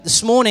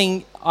This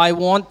morning, I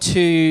want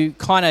to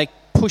kind of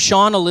push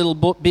on a little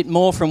bit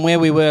more from where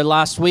we were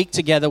last week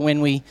together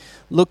when we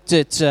looked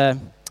at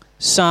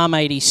Psalm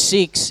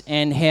 86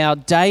 and how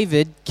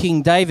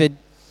King David,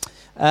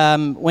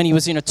 when he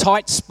was in a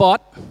tight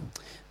spot,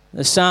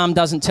 the psalm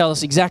doesn't tell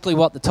us exactly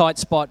what the tight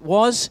spot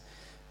was,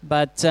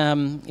 but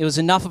it was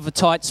enough of a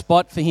tight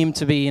spot for him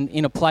to be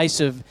in a place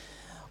of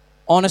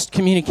honest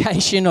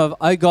communication of,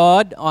 oh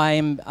God, I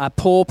am a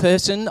poor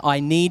person, I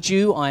need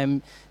you, I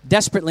am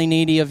desperately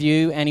needy of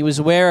you. And he was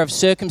aware of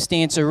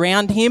circumstance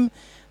around him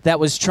that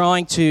was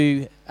trying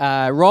to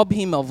rob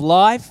him of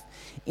life.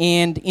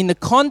 And in the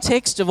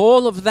context of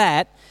all of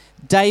that,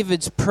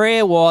 David's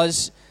prayer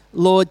was,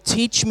 Lord,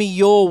 teach me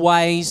your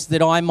ways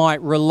that I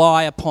might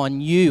rely upon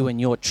you and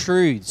your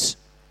truths.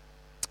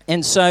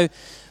 And so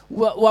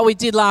what we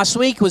did last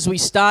week was we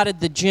started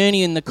the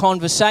journey and the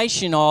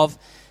conversation of,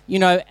 you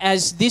know,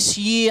 as this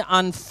year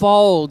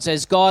unfolds,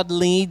 as God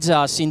leads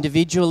us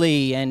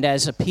individually and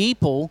as a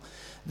people,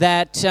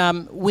 that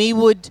we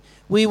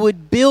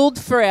would build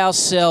for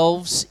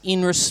ourselves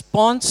in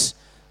response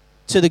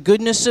to the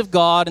goodness of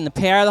God and the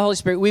power of the Holy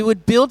Spirit. We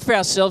would build for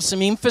ourselves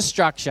some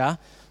infrastructure,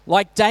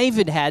 like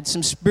David had,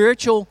 some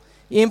spiritual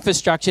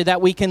infrastructure that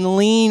we can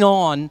lean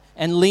on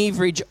and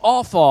leverage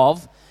off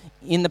of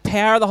in the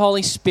power of the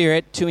Holy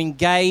Spirit to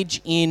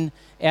engage in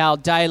our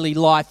daily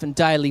life and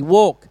daily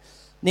walk.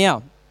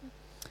 Now,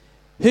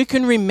 who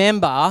can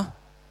remember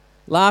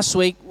last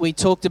week we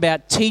talked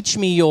about teach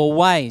me your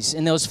ways,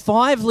 and there was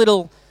 5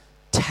 little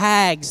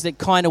tags that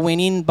kind of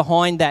went in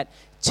behind that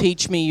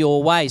teach me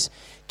your ways.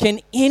 Can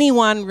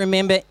anyone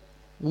remember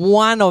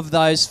one of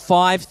those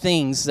 5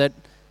 things that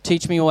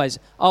teach me your ways?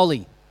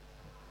 Oli,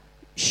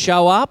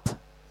 show up,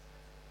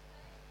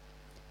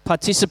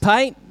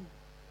 participate,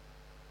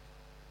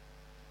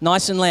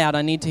 nice and loud,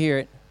 I need to hear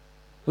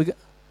it.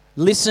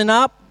 Listen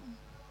up,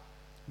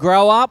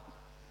 grow up.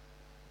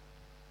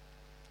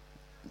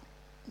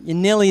 You're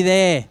nearly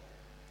there.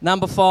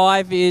 Number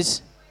 5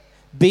 is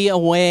be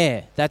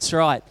aware. That's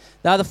right.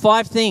 They're the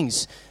 5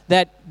 things.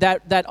 That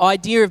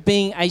idea of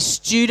being a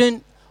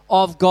student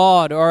of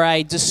God or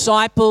a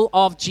disciple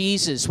of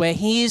Jesus, where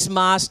He is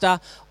master,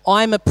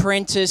 I'm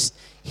apprentice.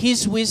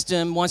 His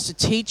wisdom wants to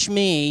teach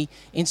me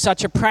in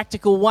such a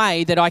practical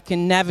way that I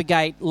can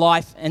navigate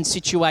life and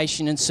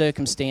situation and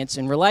circumstance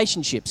and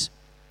relationships.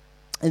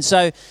 And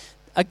so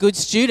a good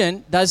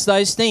student does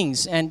those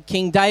things, and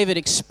King David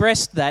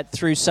expressed that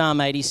through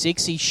Psalm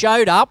 86. He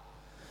showed up,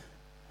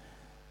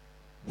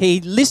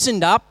 he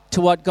listened up to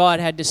what God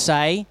had to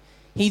say,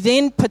 he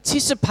then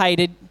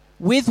participated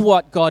with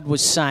what God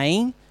was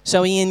saying,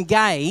 so he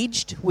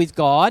engaged with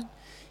God,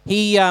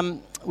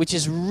 which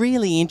is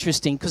really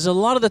interesting because a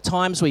lot of the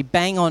times we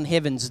bang on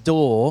heaven's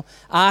door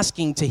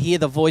asking to hear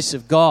the voice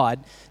of God,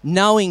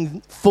 knowing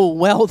full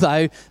well,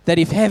 though, that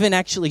if heaven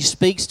actually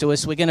speaks to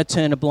us, we're going to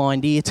turn a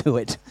blind ear to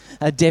it,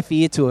 a deaf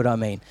ear to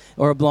it,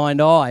 or a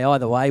blind eye,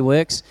 either way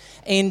works.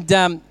 And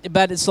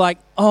but it's like,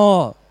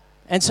 and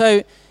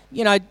so,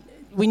 you know,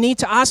 we need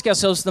to ask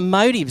ourselves the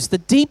motives, the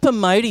deeper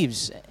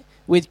motives,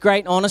 with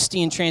great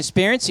honesty and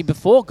transparency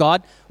before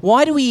God.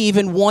 Why do we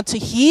even want to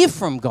hear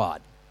from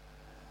God?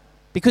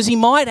 Because He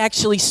might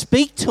actually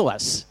speak to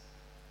us.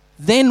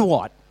 Then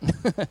what?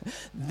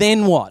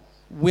 Then what?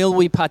 Will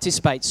we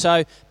participate?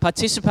 So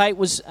participate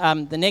was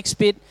the next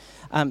bit.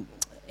 And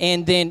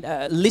then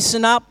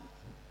listen up,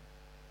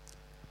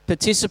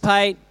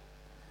 participate.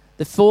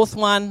 The 4th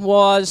one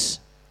was,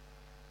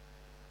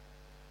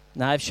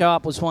 show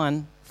up was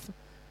 1.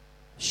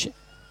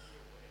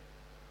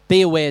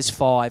 Be aware is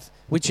 5,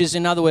 which is,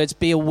 in other words,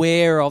 be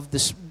aware of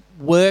the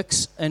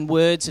works and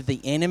words of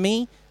the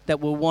enemy that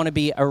will want to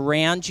be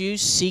around you,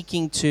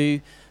 seeking to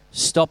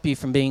stop you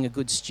from being a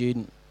good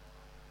student.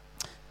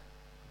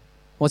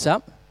 What's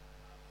up?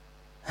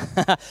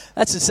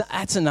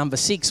 That's a number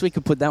 6. We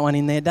could put that one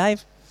in there,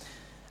 Dave.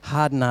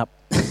 Harden up.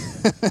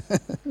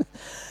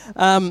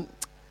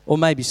 Or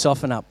maybe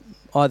soften up,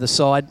 either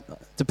side,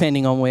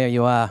 depending on where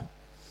you are.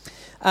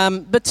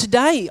 But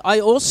today, I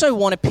also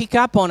want to pick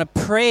up on a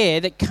prayer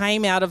that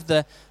came out of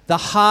the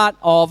heart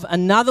of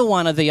another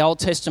one of the Old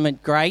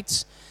Testament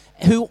greats,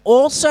 who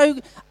also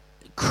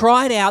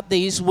cried out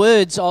these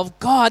words of,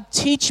 God,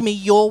 teach me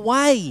your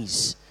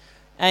ways.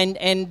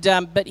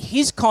 But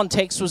his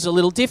context was a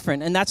little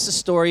different, and that's the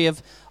story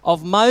of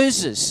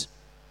Moses,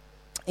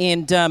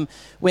 and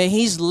where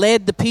he's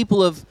led the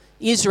people of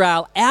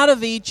Israel out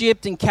of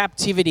Egypt and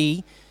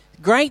captivity.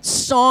 Great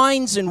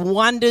signs and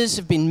wonders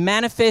have been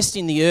manifest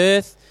in the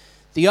earth.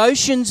 The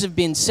oceans have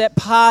been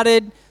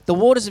parted, the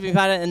waters have been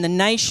parted, and the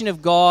nation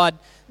of God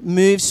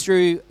moves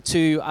through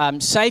to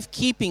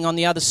safekeeping on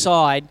the other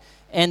side,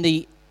 and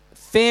the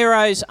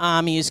Pharaoh's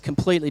army is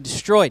completely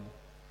destroyed.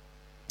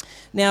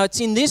 Now,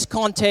 it's in this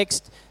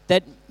context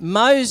that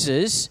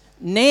Moses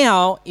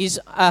now is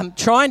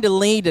trying to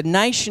lead a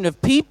nation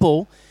of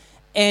people,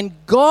 and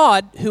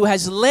God, who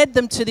has led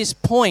them to this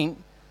point,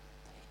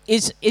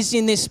 is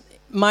in this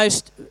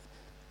most...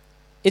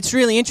 It's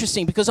really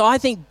interesting because I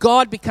think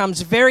God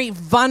becomes very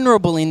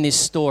vulnerable in this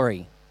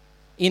story,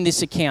 in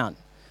this account.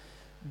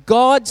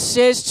 God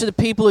says to the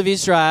people of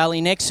Israel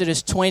in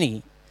Exodus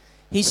 20,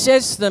 he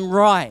says to them,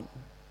 right,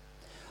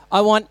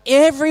 I want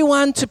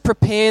everyone to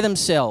prepare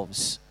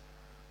themselves,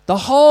 the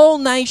whole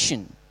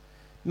nation,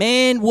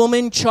 man,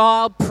 woman,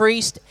 child,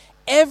 priest,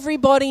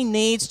 everybody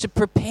needs to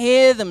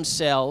prepare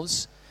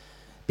themselves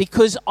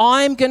because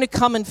I'm going to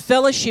come and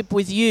fellowship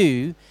with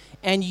you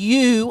and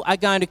you are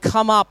going to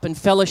come up and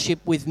fellowship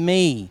with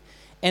me.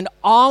 And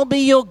I'll be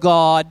your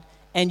God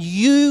and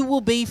you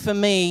will be for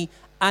me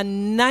a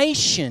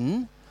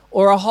nation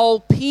or a whole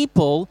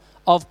people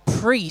of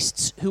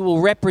priests who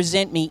will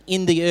represent me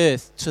in the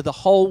earth to the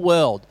whole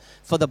world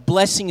for the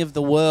blessing of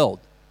the world.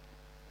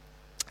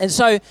 And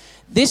so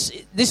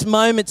this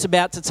moment's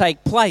about to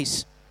take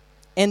place.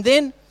 And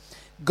then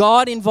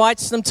God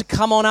invites them to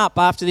come on up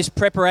after this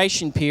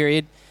preparation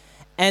period.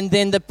 And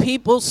then the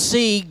people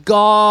see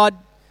God,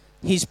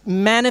 his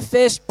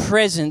manifest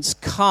presence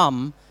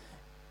come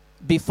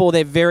before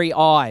their very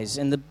eyes.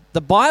 And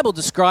the Bible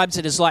describes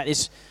it as like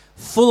this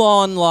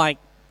full-on like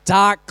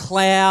dark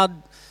cloud,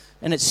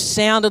 and it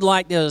sounded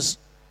like there was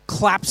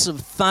claps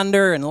of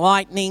thunder and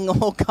lightning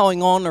all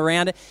going on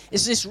around it.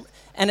 It's this,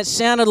 and it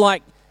sounded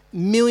like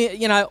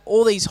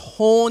all these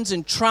horns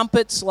and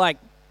trumpets like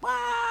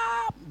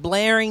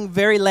blaring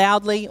very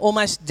loudly,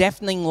 almost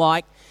deafening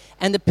like.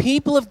 And the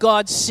people of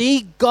God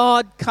see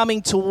God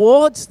coming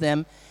towards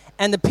them,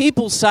 and the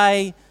people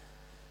say,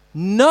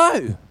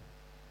 no,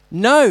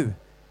 we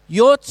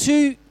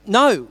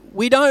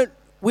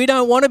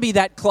don't want to be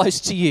that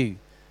close to you.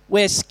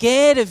 We're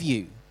scared of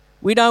you.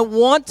 We don't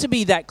want to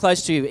be that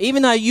close to you.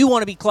 Even though you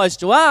want to be close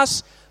to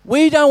us,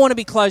 we don't want to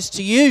be close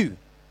to you.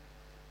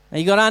 Now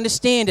you've got to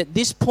understand, at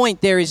this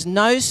point, there is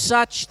no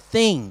such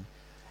thing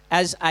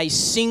as a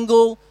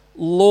single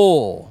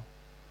law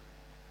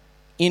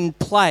in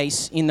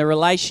place in the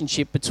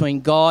relationship between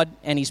God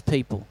and his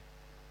people.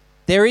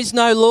 There is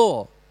no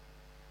law.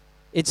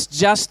 It's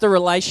just the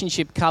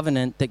relationship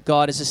covenant that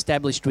God has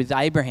established with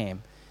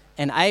Abraham.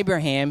 And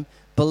Abraham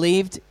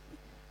believed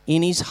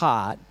in his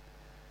heart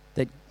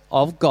that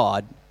of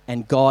God,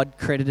 and God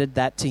credited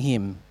that to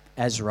him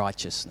as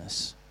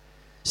righteousness.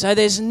 So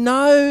there's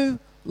no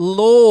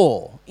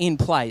law in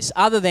place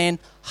other than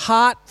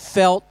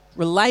heartfelt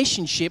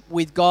relationship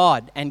with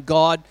God and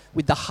God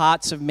with the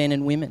hearts of men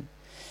and women.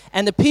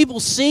 And the people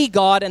see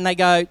God and they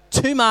go,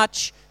 too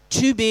much,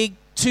 too big,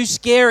 too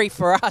scary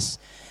for us.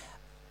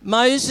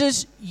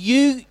 Moses,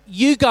 you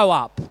go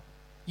up.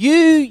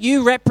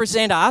 You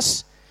represent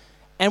us.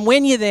 And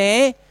when you're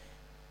there,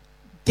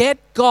 get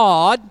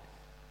God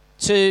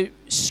to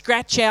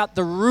scratch out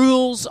the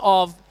rules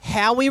of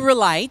how we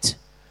relate,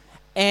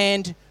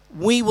 and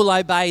we will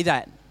obey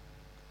that.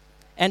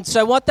 And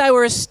so what they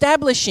were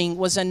establishing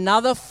was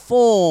another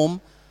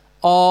form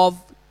of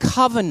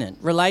covenant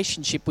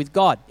relationship with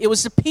God. It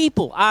was the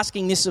people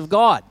asking this of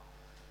God.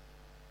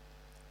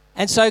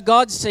 And so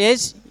God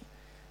says,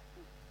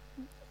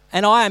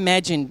 and I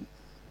imagine,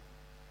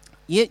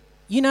 you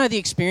know the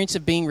experience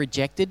of being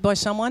rejected by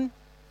someone?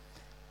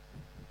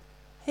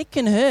 It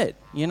can hurt,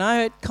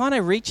 it kind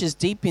of reaches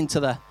deep into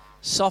the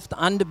soft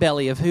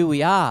underbelly of who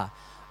we are.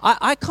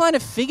 I kind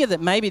of figure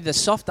that maybe the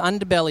soft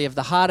underbelly of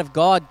the heart of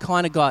God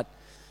kind of got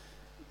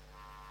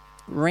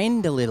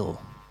rend a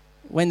little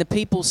when the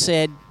people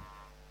said,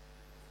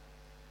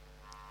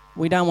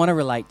 we don't want to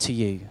relate to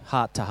you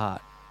heart to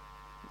heart.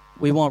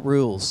 We want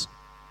rules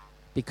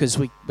because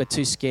we're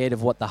too scared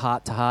of what the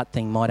heart-to-heart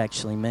thing might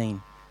actually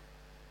mean.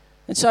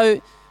 And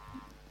so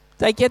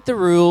they get the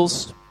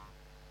rules,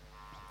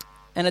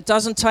 and it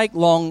doesn't take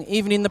long,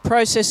 even in the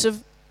process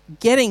of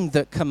getting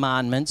the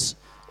commandments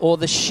or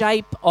the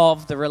shape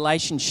of the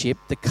relationship,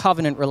 the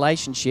covenant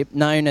relationship,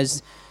 known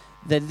as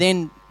the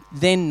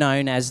then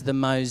known as the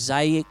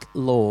Mosaic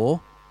Law.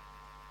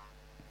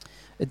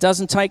 It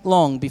doesn't take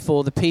long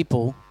before the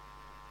people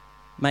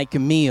make a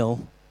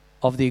meal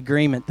of the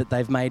agreement that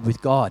they've made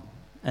with God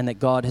and that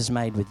God has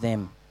made with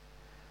them.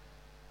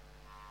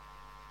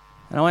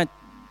 And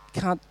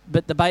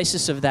but the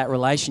basis of that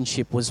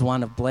relationship was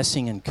one of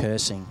blessing and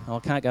cursing. I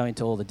can't go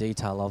into all the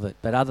detail of it,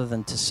 but other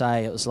than to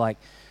say, it was like,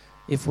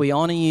 if we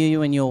honor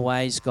you in your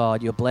ways,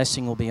 God, your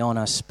blessing will be on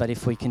us. But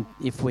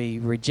if we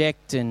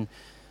reject and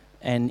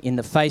in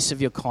the face of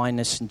your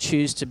kindness and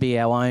choose to be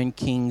our own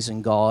kings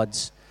and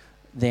gods,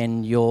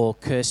 then your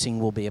cursing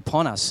will be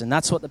upon us. And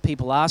that's what the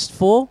people asked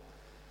for,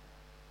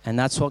 and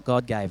that's what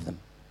God gave them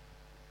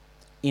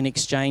in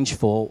exchange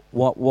for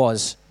what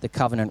was the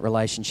covenant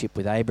relationship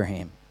with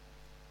Abraham.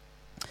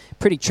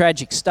 Pretty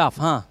tragic stuff,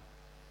 huh?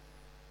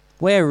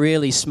 We're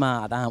really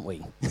smart, aren't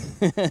we?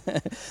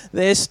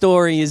 Their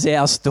story is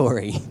our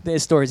story. Their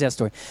story is our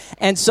story.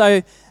 And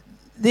so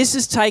this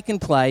has taken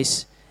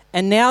place,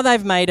 and now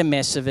they've made a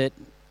mess of it,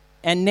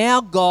 and now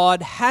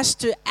God has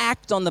to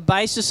act on the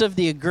basis of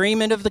the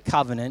agreement of the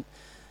covenant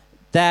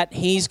that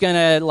he's going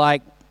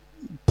to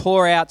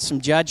pour out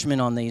some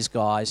judgment on these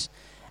guys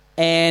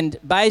and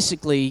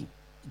basically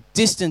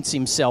distance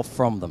himself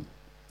from them.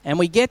 And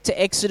we get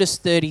to Exodus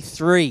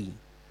 33.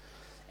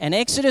 And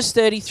Exodus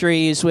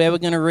 33 is where we're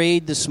going to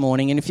read this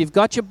morning. And if you've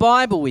got your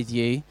Bible with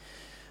you,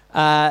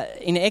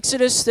 In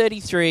Exodus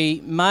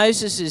 33,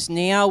 Moses is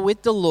now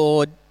with the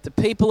Lord. The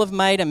people have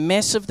made a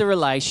mess of the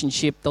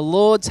relationship. The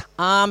Lord's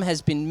arm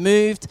has been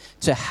moved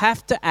to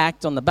have to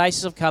act on the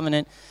basis of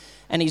covenant,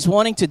 and he's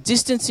wanting to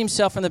distance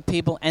himself from the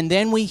people. And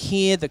then we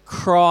hear the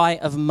cry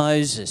of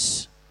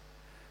Moses.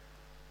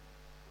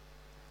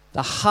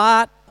 The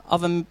heart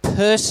of a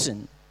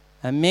person,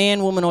 a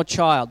man, woman, or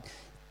child,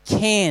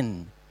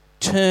 can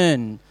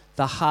turn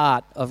the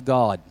heart of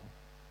God.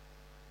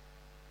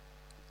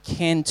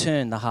 Can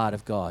turn the heart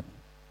of God.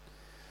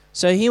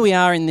 So here we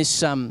are in this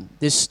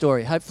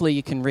story. Hopefully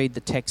you can read the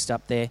text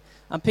up there.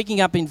 I'm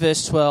picking up in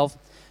verse 12.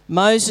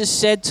 Moses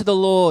said to the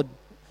Lord,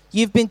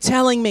 "You've been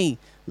telling me,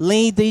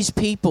 lead these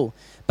people,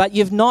 but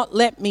you've not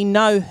let me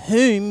know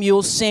whom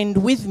you'll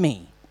send with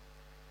me.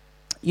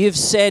 You've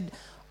said,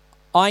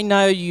 I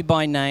know you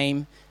by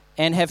name,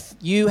 and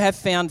you have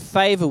found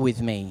favor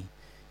with me.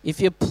 If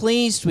you're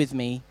pleased with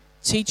me,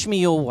 teach me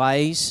your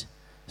ways,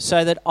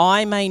 so that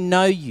I may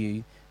know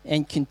you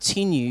and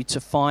continue to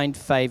find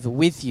favor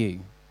with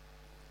you.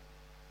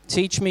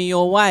 Teach me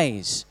your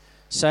ways,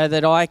 so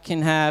that I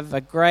can have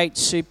a great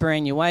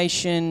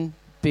superannuation,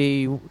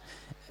 be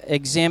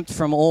exempt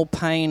from all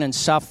pain and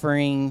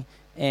suffering,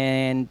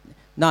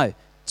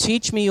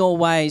 teach me your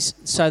ways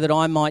so that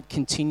I might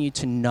continue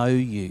to know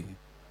you."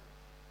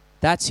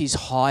 That's his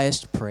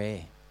highest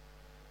prayer.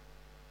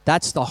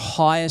 That's the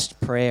highest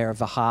prayer of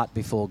the heart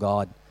before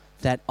God,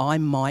 that I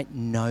might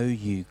know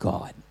you,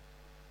 God.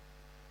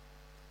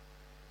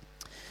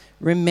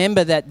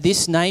 "Remember that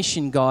this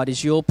nation, God,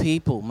 is your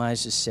people,"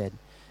 Moses said.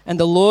 And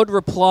the Lord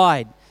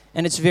replied,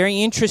 and it's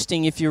very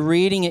interesting if you're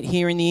reading it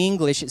here in the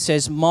English, it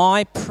says,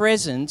 "My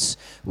presence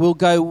will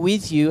go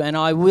with you and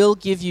I will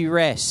give you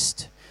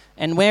rest."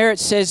 And where it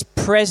says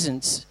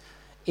presence,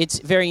 it's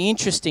very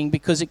interesting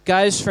because it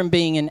goes from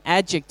being an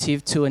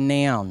adjective to a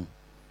noun.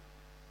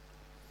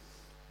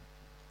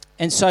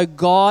 And so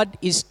God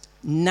is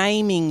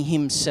naming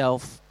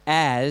himself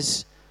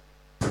as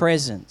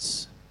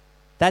presence.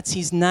 That's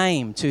his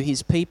name to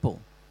his people.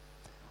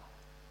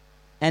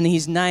 And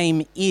his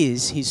name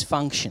is his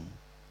function.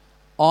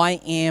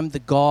 I am the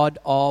God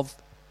of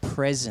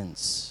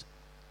presence,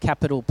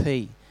 capital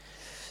P.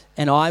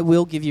 "And I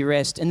will give you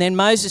rest." And then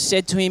Moses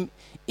said to him,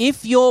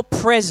 "If your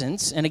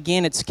presence," and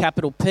again it's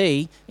capital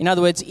P, in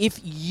other words, if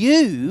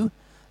you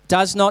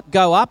does not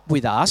go up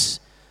with us,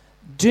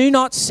 do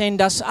not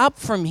send us up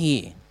from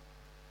here.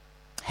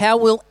 How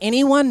will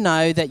anyone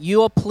know that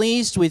you are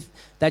pleased with,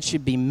 that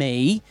should be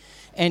me,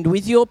 and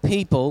with your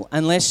people,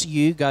 unless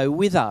you go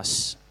with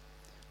us?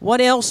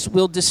 What else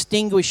will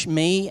distinguish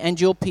me and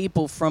your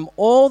people from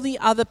all the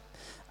other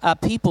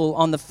people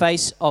on the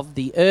face of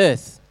the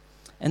earth?"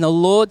 And the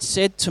Lord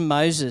said to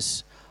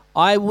Moses,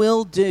 "I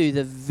will do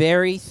the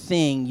very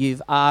thing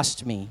you've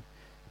asked me,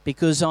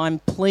 because I'm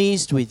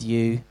pleased with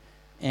you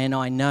and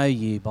I know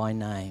you by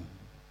name."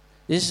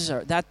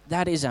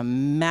 That is a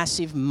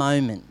massive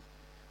moment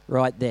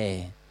right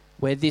there,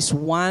 where this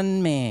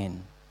one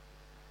man,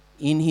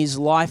 in his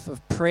life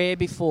of prayer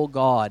before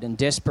God and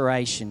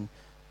desperation,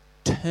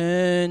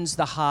 turns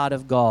the heart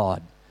of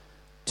God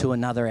to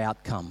another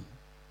outcome.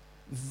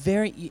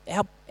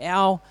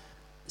 Our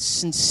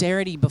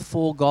sincerity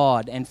before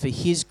God and for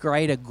his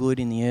greater good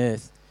in the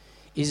earth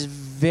is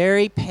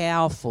very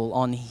powerful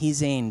on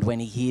his end when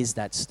he hears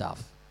that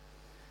stuff.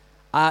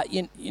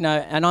 And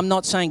I'm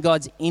not saying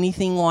God's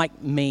anything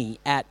like me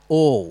at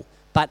all,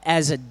 but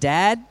as a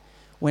dad,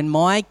 when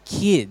my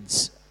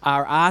kids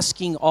are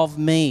asking of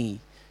me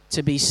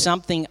to be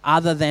something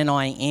other than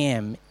I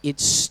am, it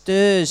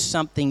stirs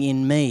something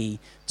in me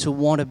to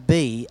want to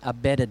be a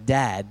better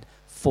dad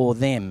for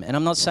them. And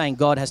I'm not saying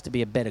God has to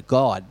be a better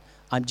God.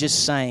 I'm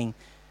just saying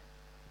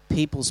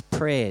people's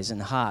prayers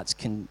and hearts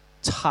can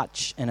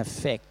touch and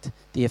affect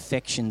the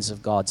affections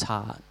of God's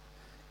heart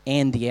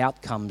and the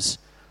outcomes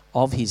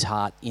of his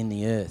heart in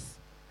the earth.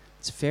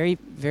 It's very,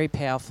 very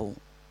powerful,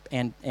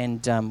 and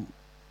it's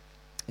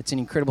an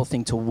incredible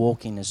thing to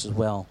walk in as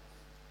well.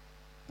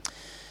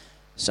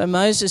 So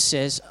Moses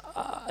says,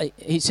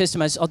 he says to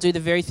Moses, "I'll do the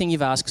very thing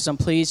you've asked because I'm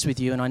pleased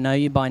with you and I know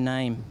you by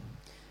name."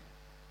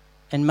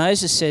 And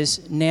Moses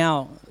says,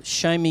 "Now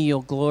show me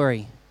your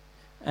glory."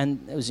 And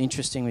it was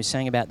interesting, we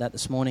sang about that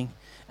this morning.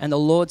 And the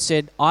Lord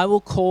said, "I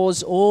will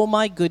cause all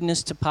my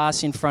goodness to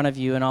pass in front of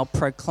you, and I'll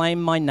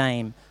proclaim my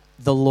name,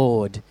 the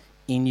Lord,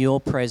 in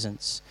your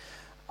presence.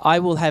 I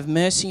will have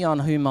mercy on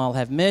whom I'll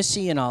have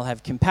mercy, and I'll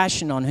have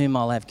compassion on whom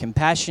I'll have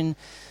compassion.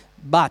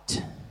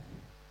 But,"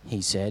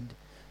 he said,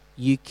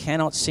 "you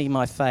cannot see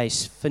my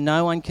face, for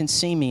no one can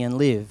see me and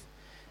live."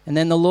 And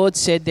then the Lord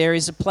said, "There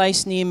is a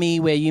place near me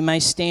where you may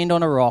stand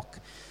on a rock,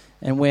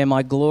 and when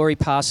my glory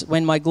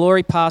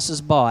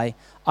passes by,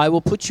 I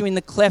will put you in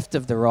the cleft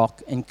of the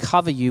rock and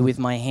cover you with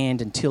my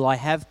hand until I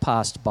have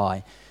passed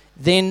by.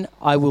 Then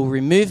I will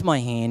remove my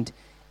hand,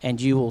 and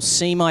you will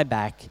see my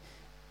back,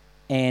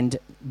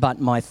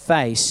 but my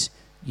face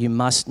you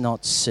must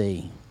not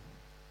see."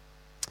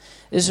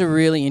 This is a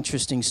really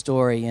interesting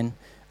story, and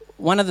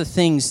one of the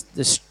things,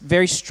 the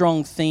very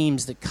strong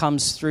themes that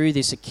comes through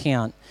this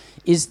account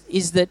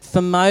is that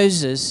for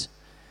Moses,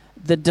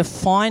 the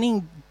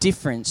defining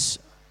difference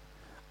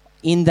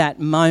in that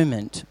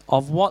moment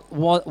of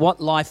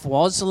what life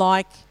was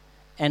like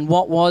and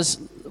what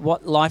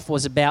life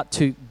was about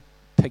to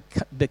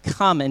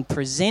become and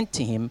present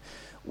to him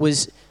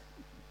was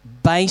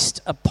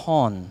based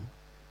upon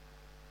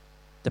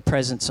the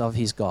presence of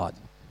his God.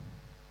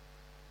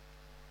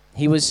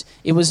 It was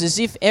as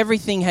if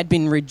everything had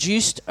been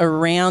reduced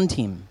around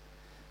him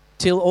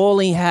till all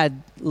he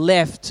had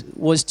left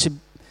was to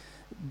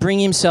bring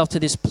himself to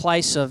this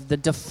place of the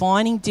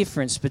defining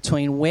difference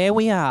between where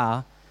we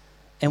are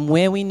and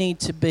where we need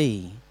to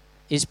be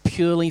is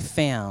purely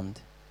found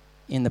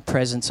in the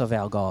presence of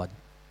our God.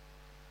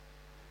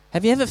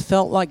 Have you ever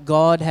felt like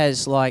God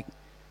has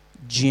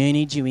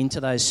journeyed you into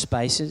those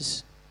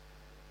spaces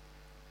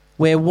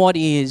where what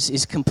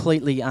is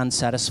completely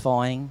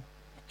unsatisfying,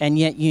 and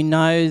yet you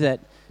know that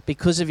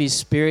because of his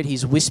Spirit,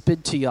 he's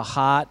whispered to your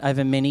heart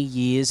over many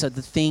years of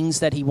the things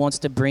that he wants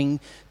to bring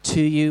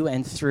to you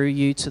and through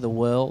you to the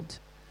world?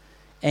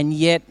 And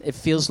yet it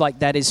feels like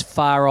that is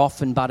far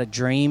off and but a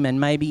dream and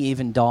maybe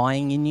even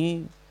dying in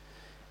you.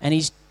 And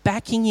he's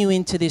backing you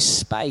into this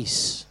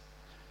space,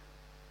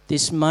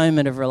 this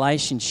moment of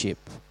relationship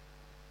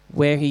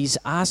where he's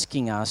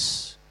asking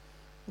us,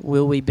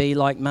 will we be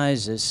like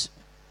Moses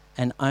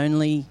and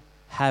only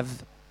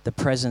have the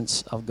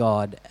presence of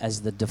God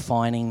as the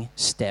defining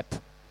step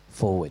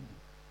forward?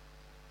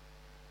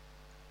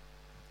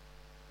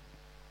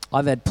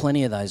 I've had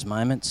plenty of those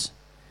moments,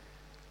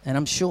 and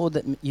I'm sure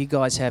that you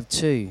guys have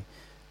too.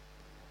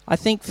 I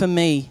think for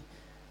me,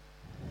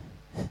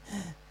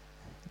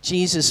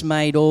 Jesus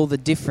made all the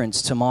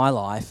difference to my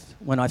life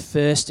when I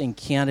first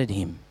encountered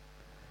him.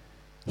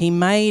 He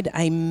made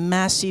a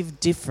massive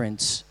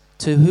difference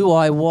to who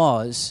I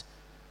was,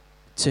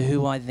 to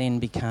who I then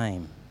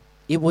became.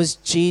 It was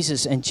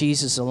Jesus and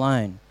Jesus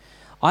alone.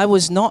 I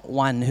was not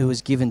one who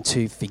was given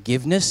to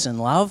forgiveness and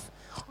love.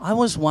 I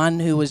was one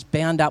who was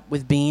bound up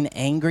with being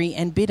angry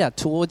and bitter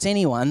towards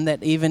anyone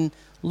that even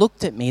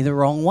looked at me the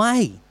wrong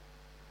way.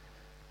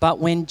 But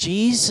when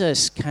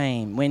Jesus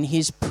came, when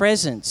his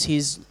presence,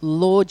 his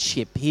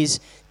lordship, his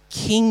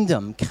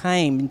kingdom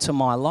came into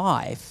my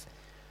life,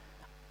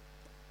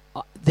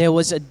 there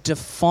was a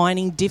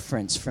defining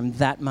difference from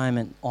that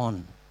moment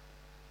on.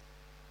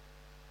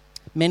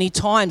 Many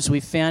times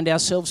we've found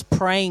ourselves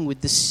praying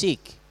with the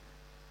sick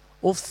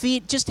or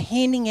just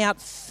handing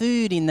out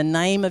food in the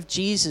name of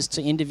Jesus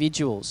to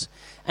individuals,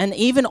 and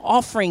even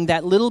offering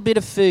that little bit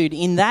of food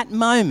in that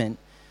moment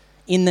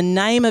in the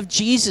name of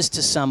Jesus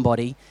to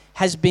somebody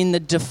has been the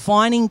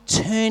defining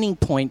turning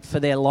point for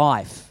their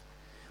life,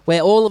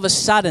 where all of a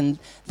sudden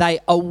they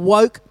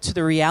awoke to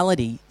the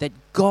reality that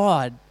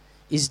God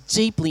is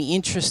deeply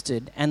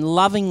interested and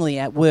lovingly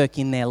at work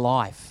in their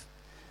life.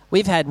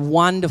 We've had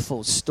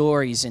wonderful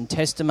stories and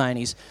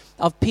testimonies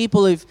of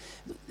people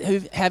who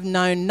have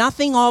known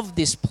nothing of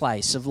this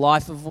place of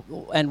life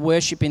and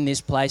worship in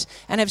this place,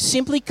 and have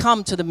simply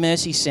come to the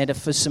Mercy Centre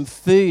for some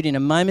food in a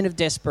moment of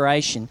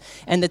desperation.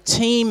 And the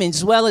team,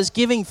 as well as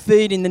giving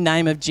food in the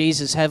name of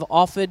Jesus, have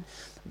offered,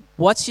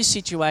 what's your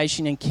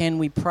situation and can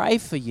we pray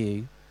for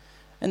you?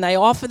 And they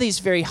offer these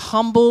very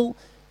humble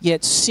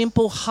yet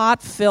simple,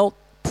 heartfelt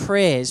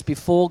prayers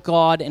before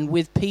God and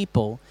with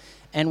people.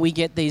 And we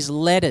get these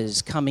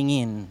letters coming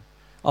in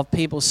of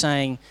people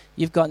saying,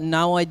 you've got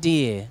no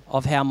idea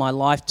of how my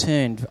life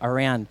turned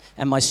around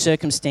and my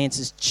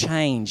circumstances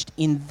changed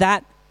in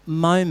that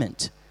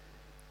moment,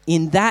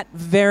 in that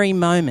very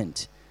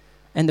moment.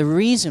 And the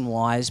reason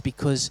why is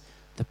because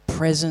the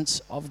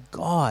presence of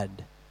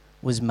God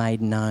was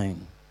made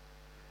known.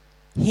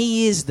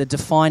 He is the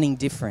defining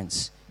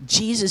difference.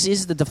 Jesus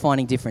is the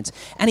defining difference.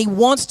 And he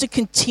wants to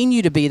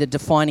continue to be the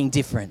defining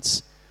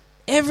difference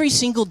every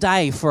single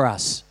day for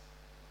us.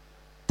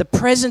 The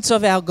presence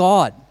of our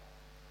God,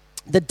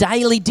 the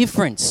daily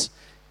difference.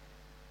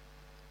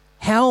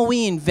 How are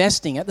we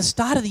investing? At the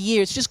start of the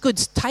year, it's just good.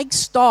 Take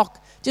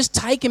stock. Just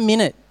take a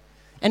minute.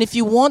 And if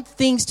you want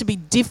things to be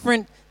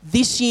different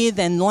this year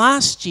than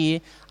last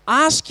year,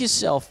 ask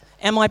yourself,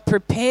 am I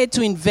prepared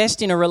to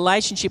invest in a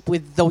relationship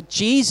with the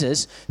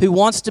Jesus who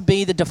wants to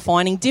be the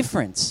defining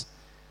difference?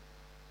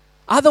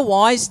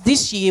 Otherwise,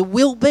 this year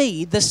will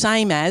be the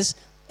same as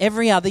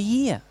every other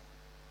year.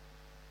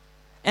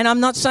 And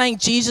I'm not saying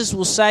Jesus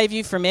will save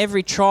you from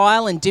every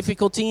trial and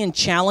difficulty and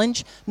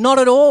challenge. Not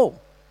at all.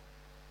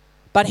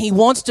 But he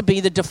wants to be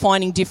the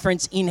defining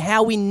difference in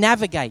how we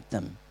navigate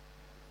them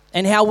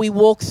and how we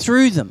walk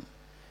through them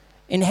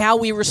and how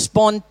we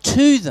respond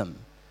to them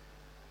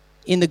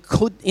in the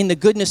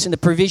goodness and the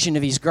provision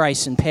of his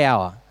grace and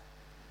power.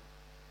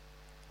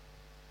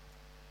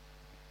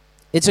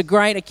 It's a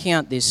great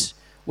account, this,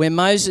 where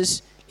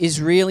Moses is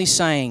really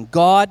saying,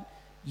 God,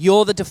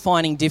 you're the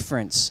defining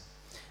difference.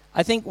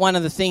 I think one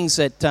of the things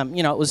that,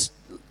 it was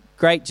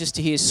great just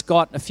to hear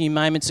Scott a few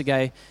moments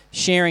ago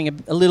sharing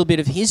a little bit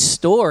of his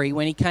story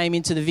when he came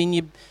into the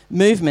Vineyard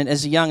movement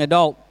as a young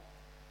adult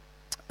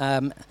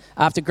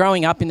after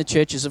growing up in the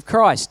churches of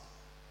Christ.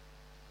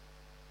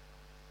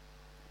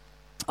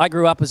 I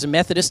grew up as a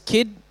Methodist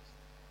kid,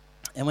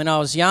 and when I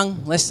was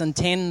young, less than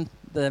 10,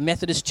 The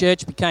Methodist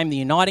Church became the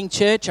Uniting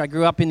Church. I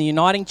grew up in the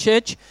Uniting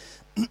Church,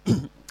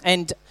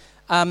 and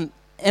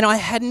I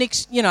had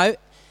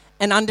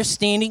an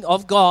understanding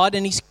of God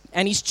and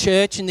His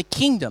church and the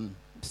kingdom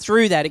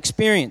through that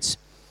experience.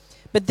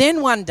 But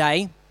then one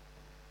day,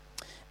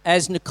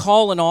 as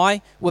Nicole and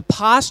I were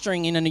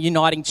pastoring in a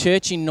Uniting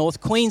Church in North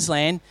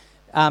Queensland,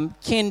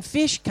 Ken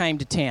Fish came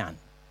to town.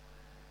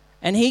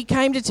 And he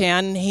came to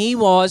town, and he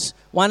was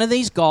one of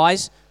these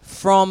guys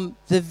from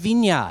the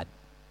Vineyard.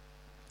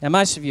 Now,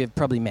 most of you have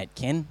probably met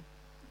Ken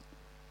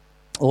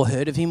or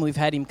heard of him. We've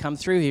had him come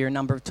through here a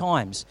number of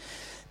times.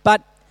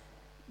 But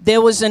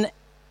there was an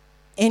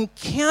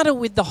encounter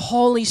with the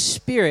Holy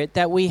Spirit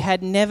that we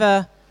had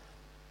never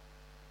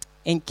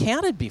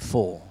encountered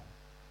before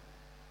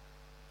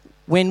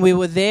when we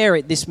were there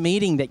at this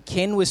meeting that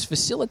Ken was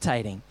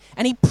facilitating.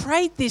 And he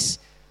prayed this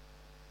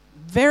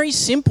very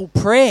simple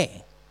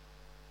prayer.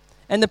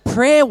 And the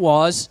prayer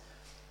was,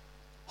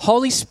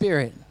 Holy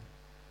Spirit,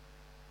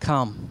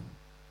 come.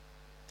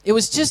 It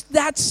was just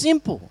that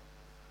simple.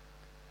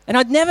 And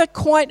I'd never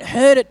quite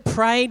heard it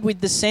prayed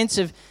with the sense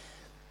of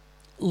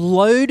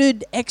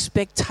loaded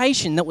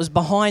expectation that was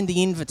behind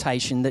the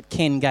invitation that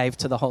Ken gave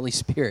to the Holy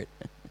Spirit.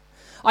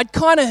 I'd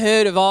kind of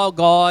heard of, oh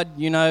God,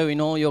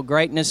 in all your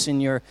greatness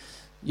and your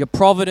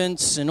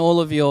providence and all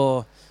of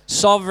your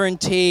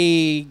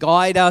sovereignty,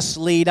 guide us,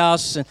 lead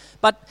us.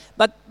 But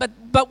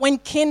when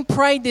Ken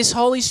prayed this,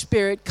 Holy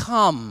Spirit,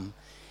 come,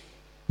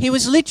 he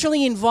was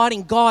literally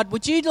inviting God,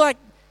 would you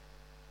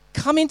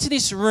come into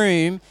this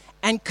room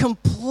and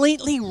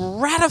completely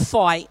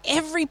ratify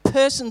every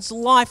person's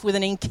life with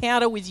an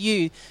encounter with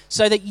you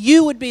so that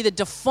you would be the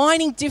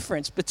defining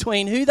difference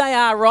between who they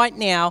are right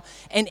now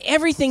and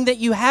everything that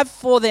you have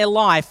for their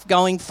life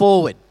going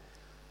forward.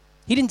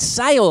 He didn't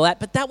say all that,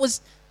 but that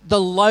was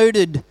the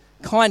loaded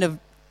kind of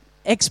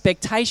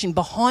expectation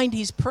behind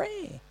his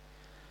prayer.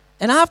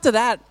 And after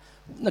that,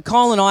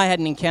 Nicole and I had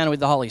an encounter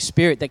with the Holy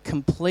Spirit that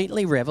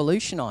completely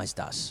revolutionized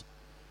us.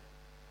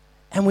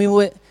 And we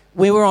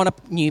were on a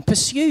new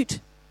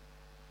pursuit.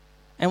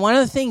 And one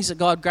of the things that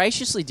God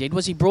graciously did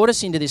was He brought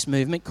us into this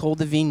movement called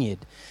the Vineyard.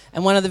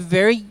 And one of the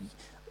very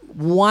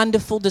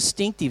wonderful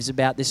distinctives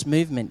about this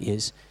movement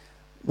is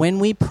when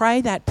we pray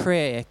that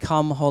prayer,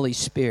 come Holy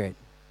Spirit,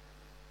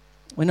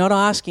 we're not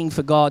asking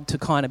for God to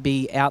kind of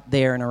be out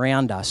there and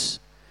around us.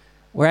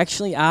 We're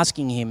actually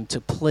asking Him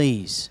to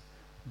please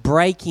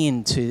break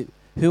into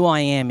who I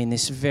am in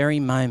this very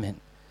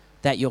moment,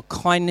 that your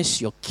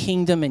kindness, your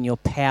kingdom, and your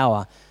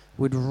power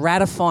would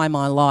ratify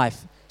my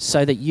life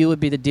so that you would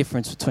be the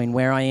difference between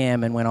where I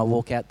am and when I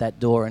walk out that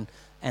door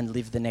and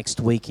live the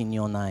next week in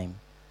your name.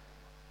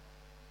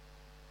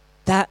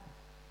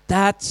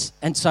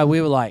 And so we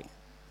were like,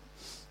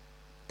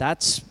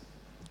 that's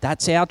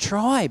our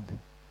tribe.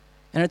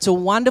 And it's a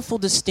wonderful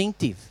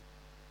distinctive.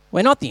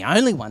 We're not the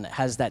only one that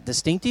has that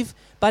distinctive,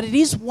 but it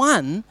is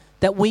one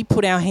that we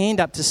put our hand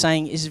up to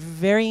saying is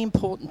very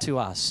important to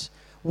us.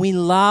 We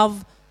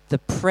love the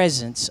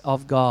presence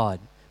of God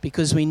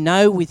because we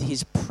know with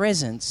His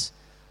presence,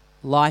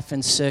 life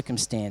and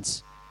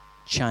circumstance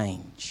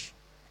change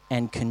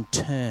and can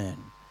turn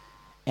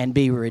and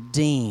be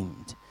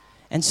redeemed.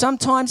 And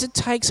sometimes it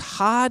takes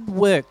hard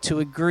work to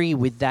agree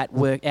with that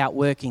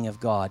outworking of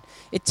God.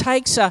 It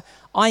takes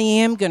I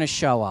am going to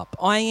show up.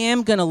 I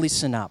am going to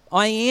listen up.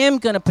 I am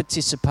going to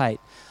participate.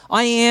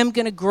 I am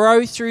going to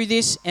grow through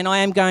this, and I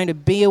am going to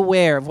be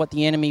aware of what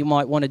the enemy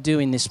might want to do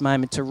in this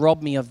moment to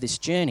rob me of this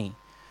journey.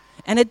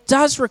 And it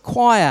does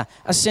require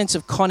a sense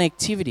of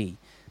connectivity.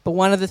 But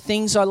one of the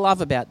things I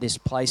love about this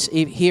place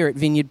here at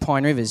Vineyard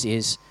Pine Rivers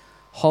is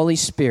Holy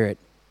Spirit,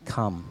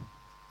 come.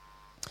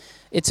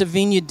 It's a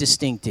vineyard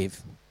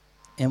distinctive,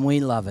 and we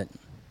love it.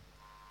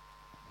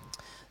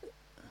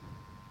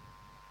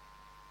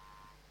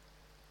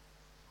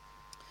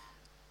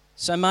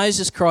 So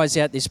Moses cries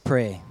out this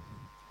prayer,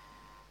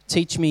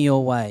 teach me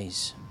your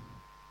ways,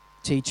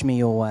 teach me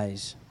your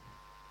ways.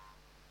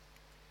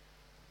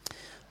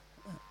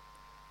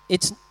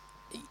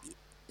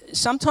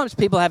 Sometimes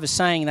people have a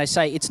saying, they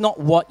say, it's not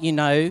what you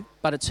know,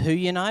 but it's who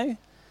you know.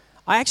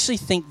 I actually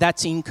think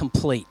that's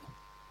incomplete.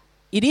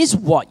 It is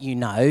what you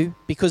know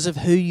because of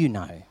who you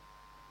know.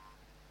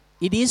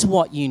 It is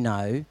what you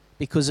know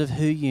because of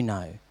who you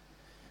know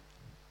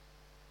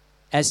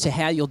as to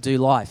how you'll do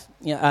life.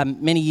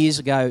 Many years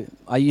ago,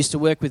 I used to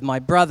work with my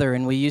brother,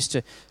 and we used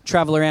to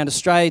travel around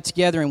Australia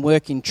together and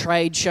work in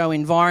trade show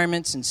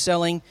environments and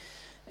selling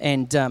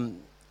and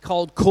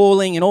cold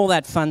calling and all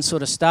that fun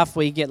sort of stuff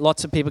where you get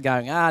lots of people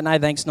going, no,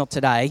 thanks, not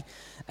today.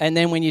 And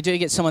then when you do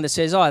get someone that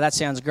says, oh, that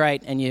sounds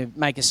great, and you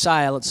make a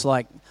sale, it's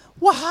like,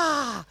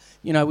 wah!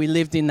 We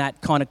lived in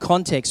that kind of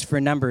context for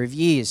a number of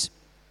years.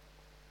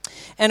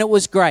 And it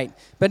was great.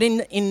 But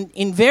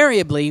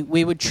invariably,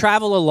 we would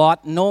travel a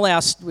lot, and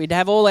we'd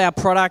have all our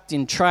product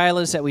in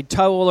trailers that we'd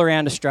tow all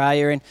around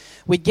Australia, and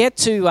we'd get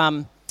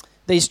to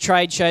these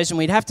trade shows, and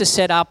we'd have to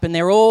set up, and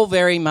they're all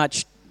very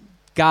much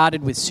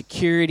guarded with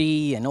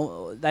security, and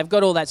they've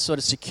got all that sort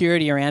of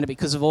security around it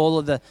because of all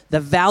of the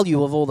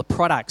value of all the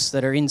products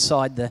that are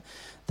inside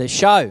the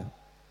show.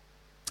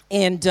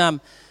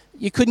 And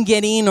you couldn't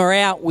get in or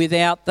out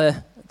without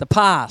the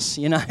pass,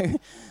 you know.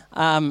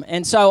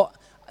 And so,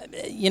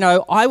 you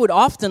know, I would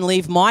often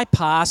leave my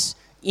pass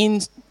in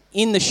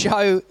the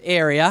show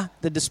area,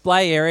 the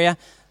display area,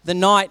 the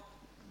night,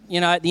 you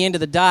know, at the end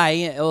of the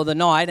day or the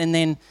night, and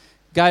then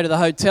go to the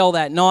hotel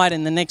that night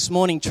and the next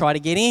morning try to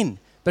get in.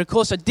 But of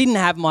course I didn't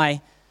have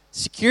my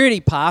security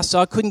pass, so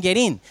I couldn't get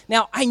in.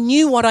 Now, I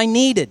knew what I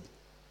needed.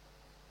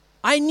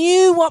 I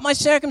knew what my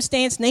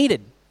circumstance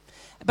needed.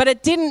 But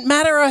it didn't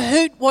matter a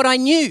hoot what I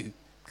knew,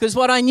 because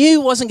what I knew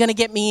wasn't going to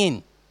get me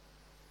in.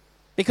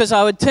 Because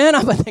I would turn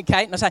up at the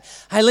gate and I'd say,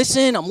 hey,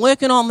 listen, I'm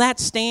working on that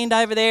stand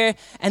over there.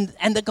 And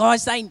the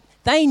guys,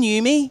 they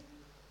knew me.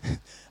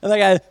 And they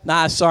go,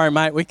 nah, sorry,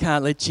 mate, we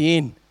can't let you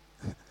in.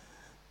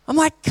 I'm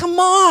like, come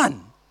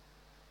on.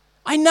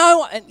 I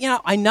know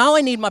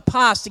I need my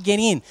pass to get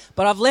in,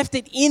 but I've left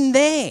it in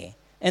there.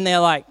 And they're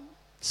like,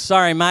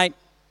 sorry, mate,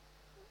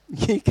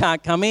 you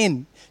can't come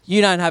in.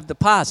 You don't have the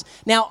pass.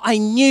 Now, I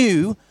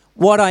knew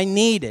what I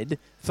needed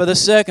for the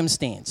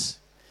circumstance,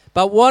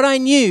 but what I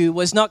knew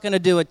was not going to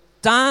do a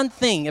darn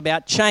thing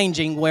about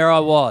changing where I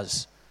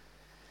was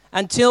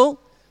until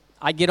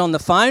I'd get on the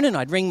phone and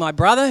I'd ring my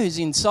brother who's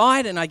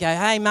inside and I'd go,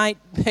 hey, mate,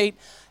 Pete,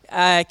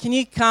 can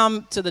you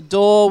come to the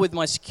door with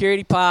my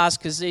security pass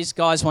because these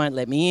guys won't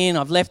let me in.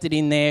 I've left it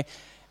in there.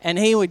 And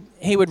he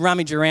would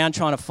rummage around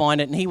trying to find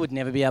it, and he would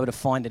never be able to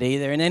find it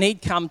either. And then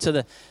he'd come to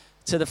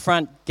the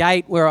front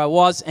gate where I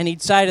was, and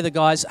he'd say to the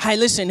guys, hey,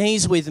 listen,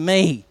 he's with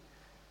me.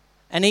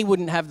 And he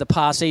wouldn't have the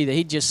pass either.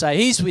 He'd just say,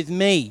 he's with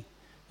me.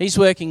 He's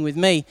working with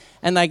me.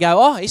 And they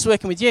go, oh, he's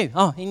working with you.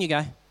 Oh, in you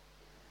go.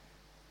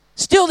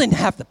 Still didn't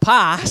have the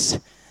pass,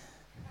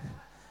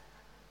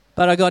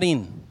 but I got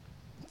in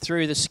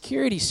through the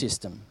security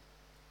system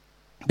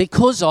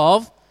because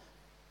of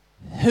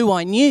who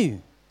I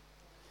knew.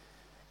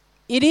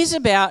 It is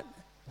about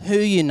who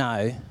you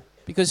know,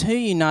 because who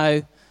you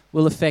know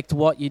will affect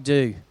what you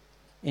do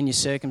in your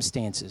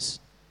circumstances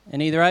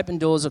and either open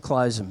doors or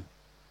close them.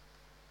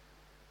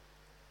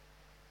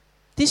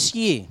 This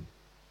year,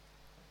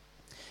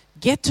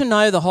 get to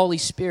know the Holy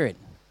Spirit.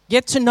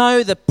 Get to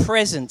know the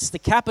presence, the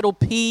capital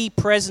P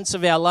presence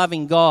of our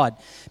loving God,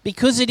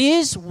 because it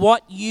is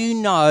what you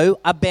know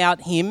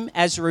about Him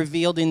as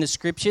revealed in the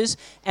Scriptures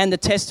and the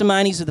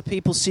testimonies of the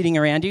people sitting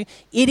around you.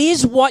 It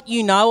is what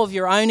you know of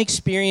your own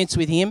experience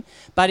with Him,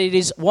 but it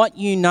is what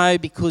you know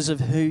because of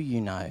who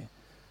you know.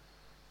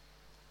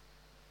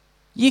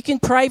 You can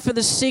pray for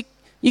the sick.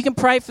 You can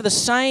pray for the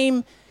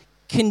same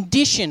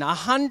condition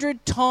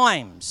 100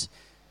 times,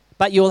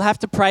 but you'll have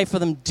to pray for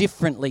them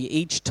differently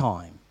each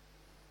time,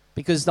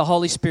 because the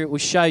Holy Spirit will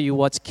show you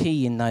what's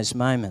key in those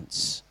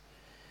moments.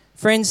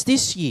 Friends,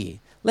 this year,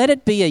 let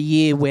it be a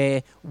year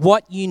where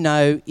what you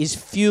know is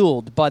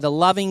fueled by the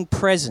loving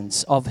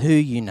presence of who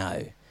you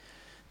know.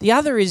 The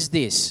other is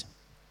this.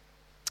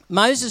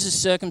 Moses'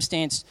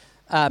 circumstance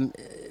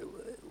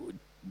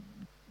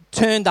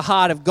turned the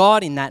heart of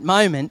God in that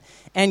moment,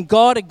 and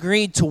God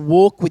agreed to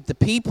walk with the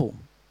people.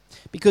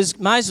 Because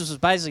Moses was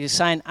basically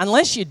saying,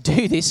 unless you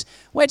do this,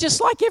 we're just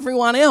like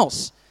everyone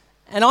else.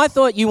 And I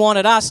thought you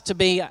wanted us to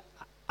be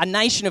a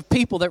nation of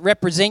people that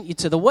represent you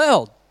to the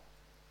world.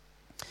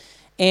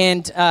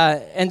 And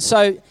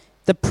so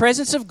the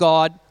presence of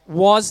God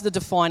was the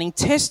defining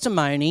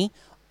testimony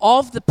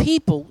of the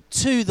people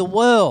to the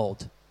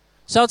world.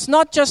 So it's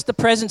not just the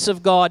presence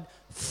of God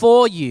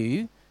for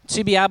you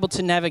to be able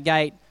to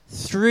navigate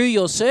through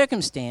your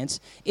circumstance.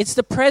 It's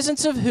the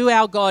presence of who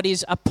our God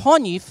is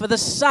upon you for the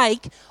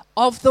sake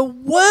of the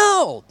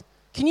world.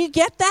 Can you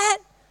get that?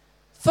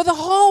 For the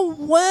whole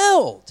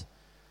world.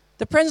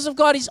 The presence of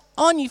God is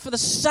on you for the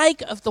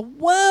sake of the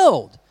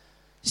world.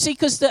 You see,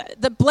 because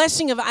the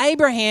blessing of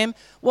Abraham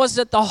was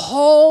that the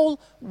whole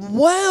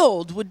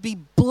world would be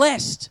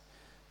blessed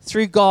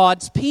through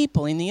God's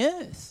people in the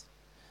earth.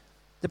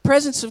 The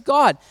presence of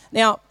God.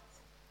 Now,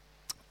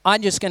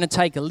 I'm just going to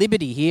take a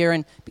liberty here,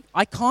 and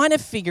I kind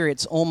of figure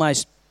it's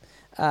almost,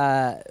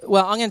 I'm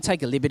going to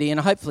take a liberty, and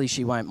hopefully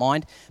she won't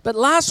mind. But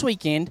last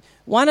weekend,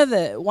 one of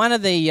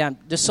the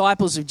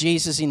disciples of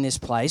Jesus in this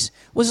place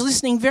was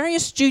listening very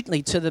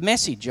astutely to the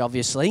message,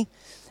 obviously,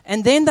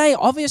 and then they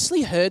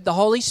obviously heard the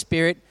Holy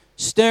Spirit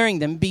stirring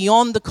them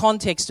beyond the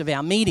context of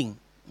our meeting,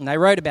 and they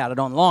wrote about it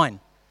online.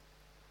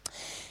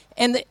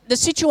 And the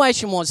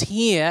situation was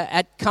here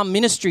at Come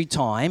Ministry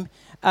Time,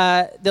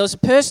 there was a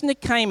person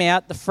that came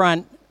out the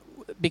front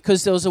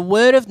because there was a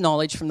word of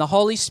knowledge from the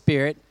Holy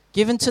Spirit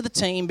given to the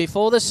team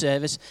before the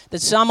service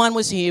that someone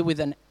was here with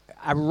a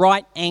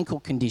right ankle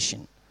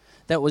condition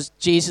that was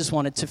Jesus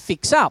wanted to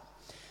fix up.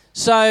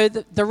 So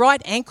the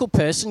right ankle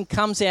person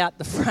comes out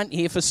the front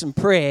here for some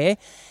prayer,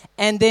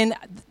 and then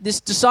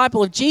this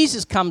disciple of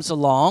Jesus comes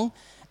along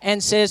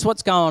and says,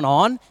 what's going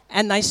on?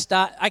 And they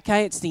start,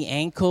 okay, it's the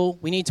ankle.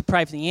 We need to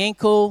pray for the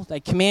ankle. They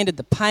commanded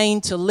the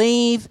pain to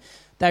leave.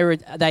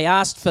 They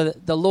asked for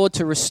the Lord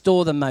to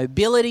restore the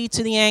mobility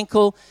to the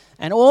ankle,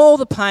 and all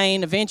the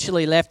pain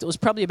eventually left. It was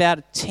probably about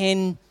a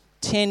 10,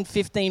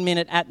 15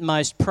 minute at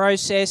most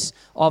process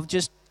of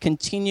just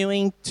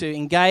continuing to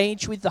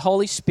engage with the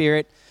Holy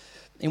Spirit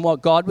in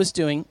what God was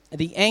doing.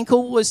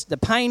 The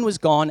pain was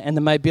gone and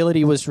the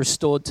mobility was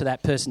restored to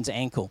that person's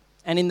ankle.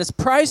 And in this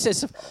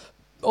process of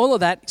all of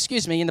that,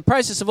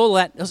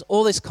 there's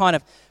all this kind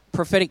of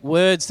prophetic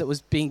words that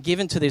was being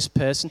given to this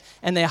person,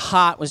 and their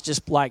heart was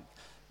just like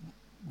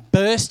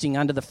bursting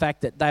under the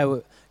fact that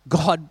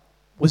God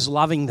was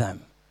loving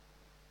them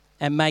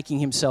and making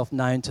himself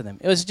known to them.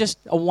 It was just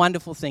a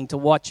wonderful thing to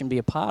watch and be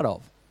a part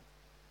of.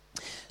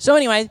 So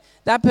anyway,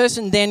 that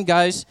person then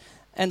goes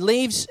and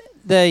leaves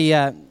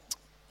our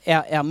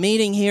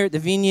meeting here at the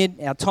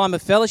Vineyard, our time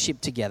of fellowship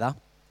together,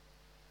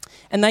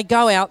 and they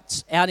go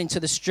out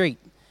into the street,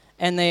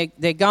 and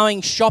they're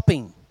going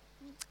shopping.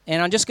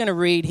 And I'm just going to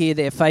read here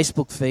their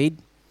Facebook feed.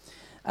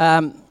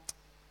 And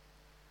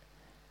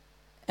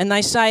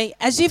they say,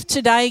 "As if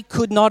today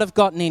could not have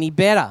gotten any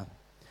better.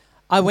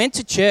 I went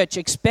to church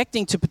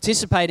expecting to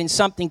participate in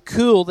something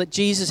cool that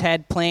Jesus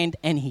had planned,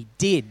 and he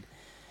did.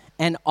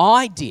 And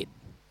I did.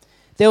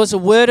 There was a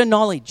word of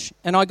knowledge,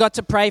 and I got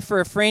to pray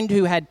for a friend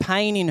who had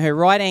pain in her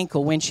right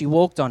ankle when she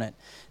walked on it.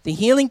 The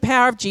healing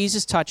power of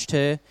Jesus touched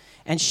her,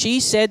 and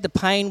she said the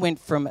pain went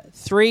from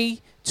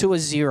 3 to a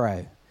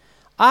 0.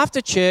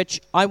 After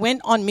church, I went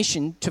on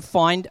mission to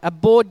find a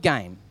board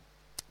game,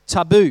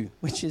 Taboo,"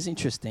 which is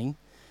interesting.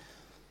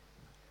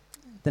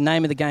 The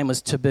name of the game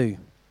was Taboo.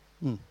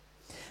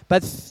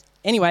 But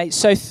anyway,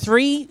 so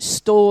 3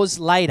 stores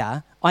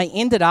later, I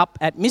ended up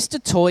at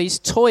Mr. Toy's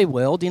Toy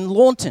World in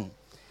Launton.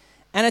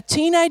 And a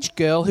teenage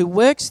girl who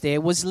works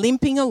there was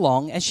limping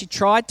along as she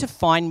tried to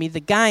find me the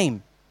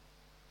game.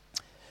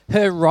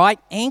 Her right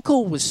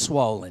ankle was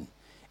swollen,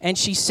 and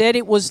she said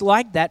it was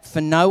like that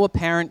for no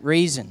apparent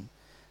reason.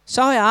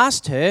 So I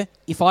asked her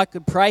if I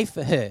could pray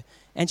for her,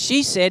 and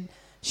she said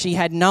she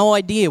had no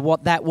idea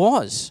what that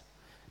was.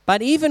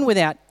 But even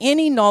without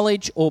any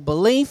knowledge or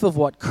belief of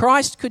what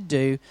Christ could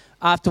do,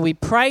 after we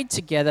prayed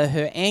together,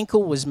 her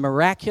ankle was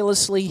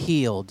miraculously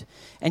healed.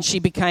 And she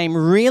became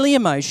really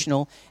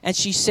emotional, and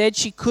she said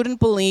she couldn't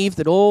believe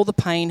that all the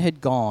pain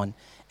had gone.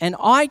 And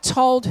I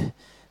told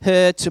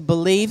her to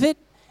believe it,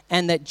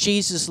 and that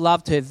Jesus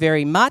loved her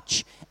very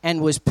much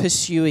and was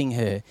pursuing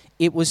her.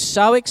 It was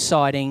so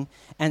exciting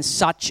and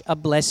such a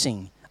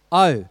blessing.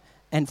 Oh,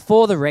 and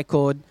for the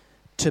record,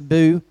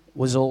 Taboo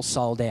was all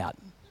sold out.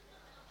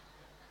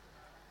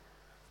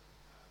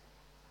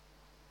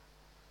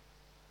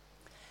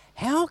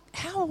 How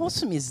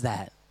awesome is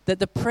that? That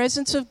the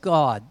presence of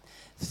God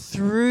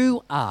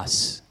through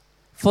us,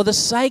 for the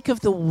sake of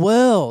the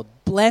world,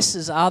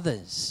 blesses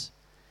others.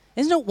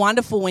 Isn't it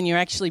wonderful when you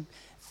actually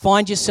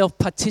find yourself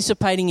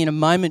participating in a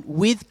moment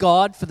with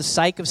God for the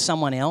sake of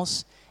someone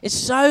else? It's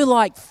so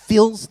like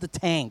fills the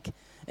tank.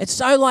 It's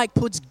so like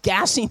puts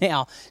gas in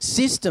our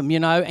system,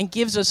 and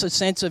gives us a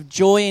sense of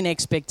joy and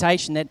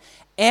expectation that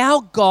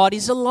our God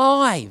is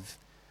alive.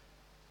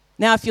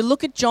 Now, if you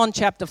look at John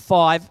chapter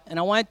 5, and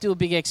I won't do a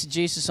big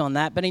exegesis on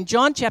that, but in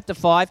John chapter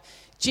 5,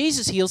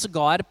 Jesus heals a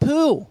guy at a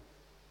pool.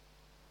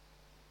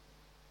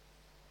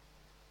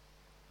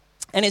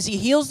 And as he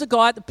heals the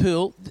guy at the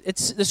pool,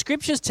 the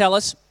scriptures tell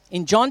us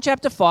in John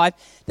chapter 5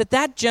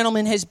 that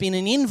gentleman has been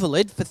an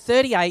invalid for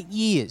 38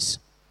 years.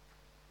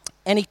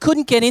 And he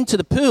couldn't get into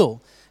the pool.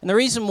 And the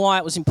reason why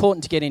it was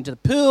important to get into the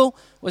pool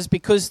was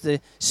because the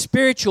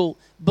spiritual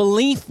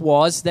belief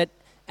was that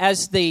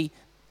as the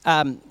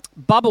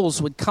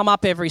bubbles would come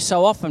up every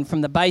so often from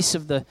the base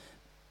of the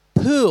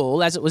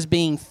pool as it was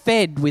being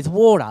fed with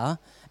water,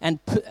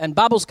 and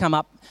bubbles come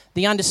up,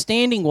 the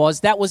understanding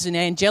was that was an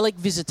angelic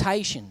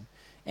visitation.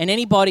 And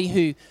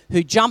anybody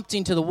who jumped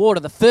into the water,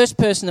 the first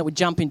person that would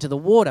jump into the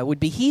water would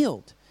be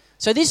healed.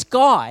 So this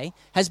guy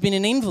has been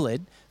an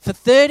invalid for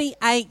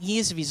 38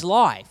 years of his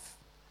life.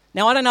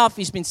 Now, I don't know if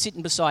he's been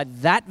sitting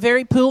beside that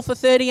very pool for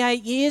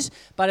 38 years,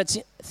 but it's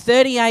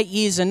 38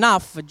 years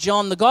enough for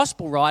John, the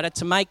gospel writer,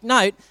 to make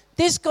note,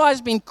 this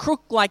guy's been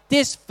crooked like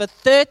this for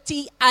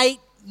 38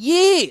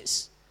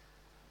 years.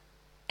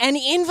 An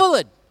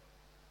invalid.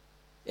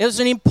 It was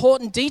an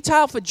important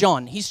detail for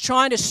John. He's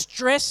trying to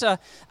stress a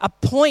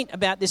point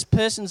about this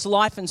person's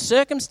life and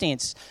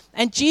circumstance.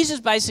 And Jesus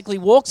basically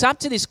walks up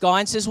to this guy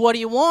and says, "What do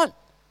you want?"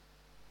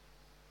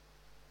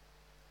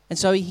 And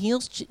so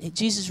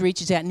Jesus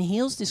reaches out and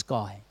heals this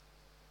guy.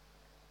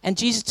 And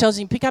Jesus tells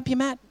him, "Pick up your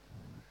mat,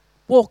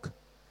 walk."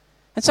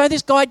 And so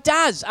this guy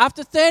does.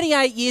 After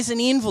 38 years, an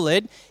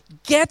invalid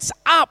gets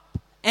up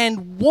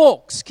and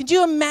walks. Could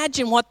you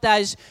imagine what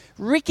those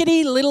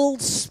rickety, little,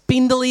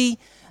 spindly,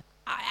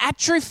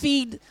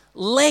 atrophied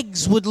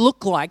legs would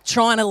look like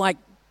trying to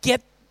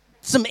get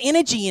some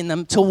energy in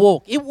them to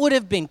walk? It would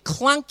have been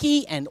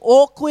clunky and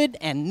awkward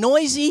and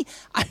noisy.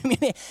 I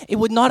mean, it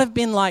would not have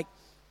been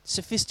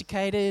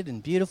sophisticated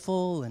and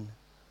beautiful and,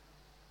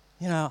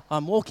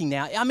 I'm walking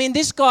now. I mean,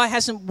 this guy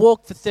hasn't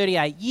walked for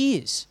 38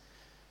 years.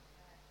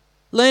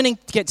 Learning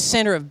to get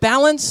center of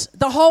balance,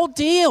 the whole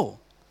deal.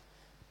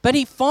 But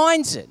he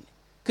finds it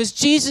because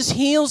Jesus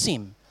heals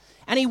him.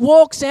 And he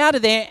walks out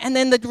of there, and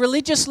then the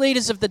religious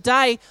leaders of the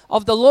day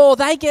of the law,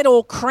 they get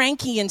all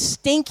cranky and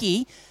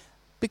stinky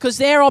because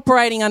they're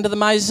operating under the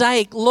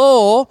Mosaic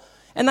law,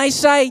 and they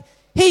say,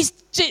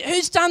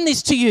 who's done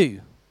this to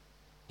you?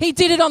 He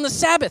did it on the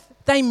Sabbath.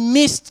 They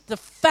missed the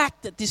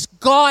fact that this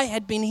guy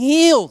had been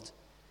healed.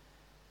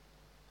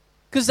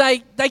 Because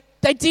they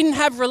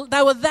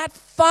were that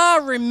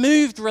far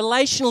removed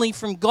relationally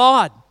from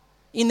God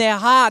in their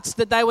hearts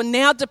that they were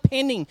now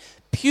depending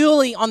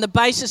purely on the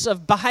basis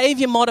of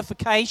behavior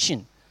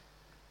modification.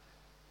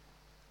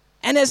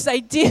 And as they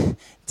did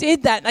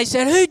that, they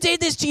said, "Who did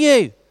this to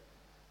you?"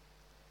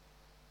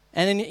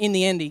 And in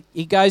the end,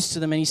 he goes to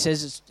them and he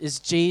says, it's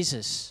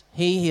Jesus.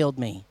 He healed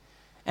me.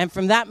 And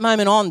from that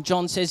moment on,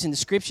 John says in the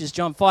scriptures,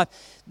 John 5,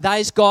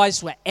 those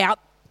guys were out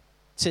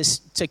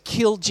to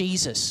kill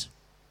Jesus.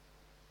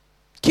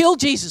 Kill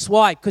Jesus.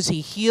 Why? Because he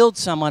healed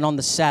someone on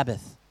the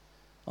Sabbath,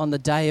 on the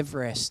day of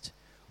rest.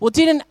 Well,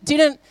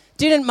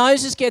 didn't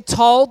Moses get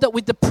told that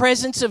with the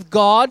presence of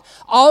God,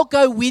 I'll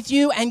go with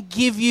you and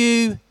give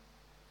you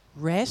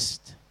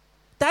rest?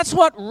 That's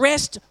what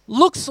rest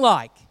looks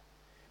like.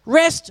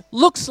 Rest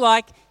looks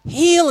like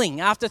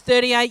healing after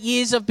 38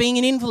 years of being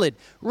an invalid.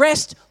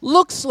 Rest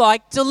looks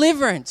like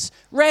deliverance.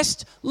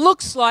 Rest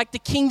looks like the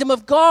kingdom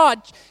of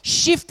God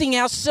shifting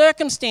our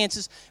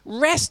circumstances.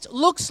 Rest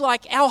looks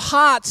like our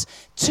hearts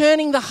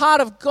turning the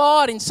heart of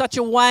God in such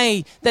a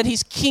way that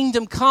his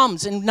kingdom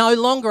comes and no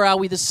longer are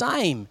we the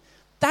same.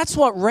 That's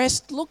what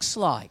rest looks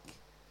like.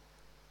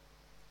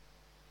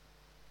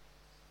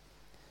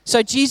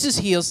 So Jesus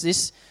heals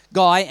this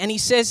guy and he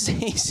says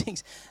these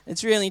things.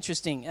 It's really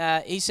interesting.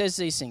 He says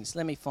these things.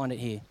 Let me find it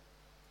here.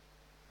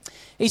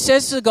 He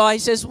says to the guy, he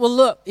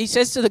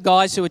says to the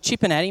guys who are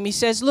chipping at him, he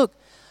says, look,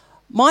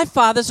 my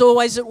Father's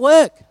always at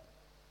work.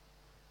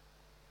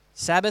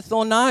 Sabbath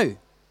or no.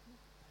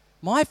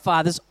 My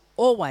Father's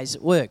always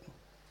at work.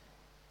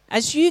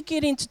 As you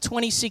get into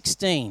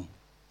 2016,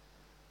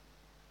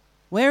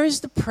 where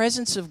is the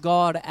presence of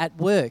God at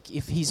work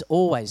if he's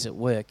always at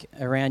work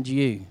around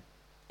you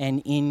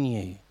and in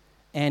you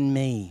and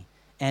me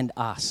and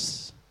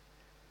us?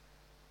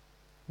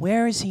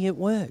 Where is he at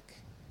work?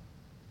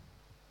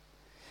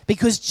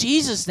 Because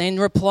Jesus then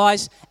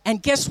replies,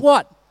 and guess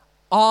what?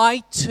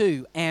 I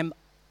too am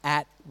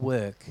at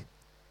work.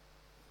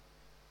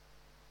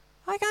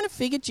 I kind of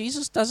figured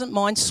Jesus doesn't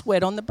mind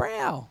sweat on the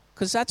brow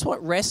because that's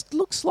what rest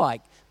looks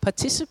like,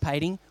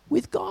 participating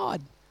with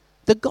God,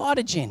 the God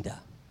agenda.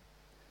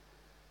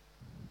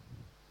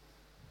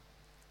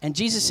 And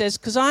Jesus says,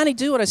 because I only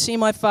do what I see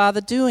my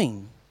Father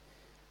doing.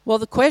 Well,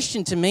 the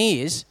question to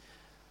me is,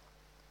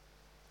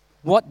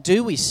 what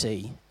do we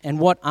see and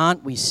what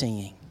aren't we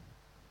seeing?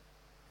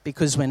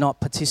 Because we're not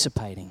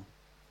participating.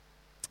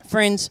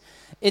 Friends,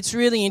 it's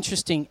really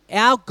interesting.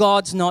 Our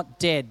God's not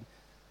dead.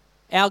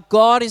 Our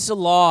God is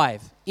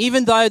alive.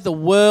 Even though the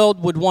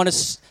world would want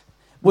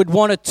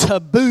to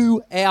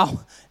taboo our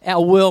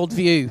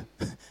worldview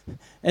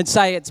and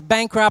say it's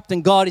bankrupt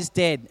and God is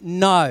dead.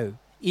 No,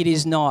 it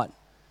is not.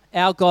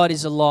 Our God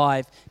is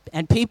alive.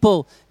 And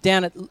people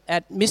down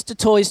at Mr.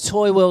 Toy's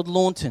Toy World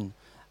Launton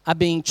are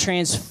being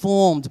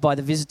transformed by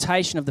the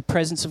visitation of the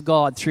presence of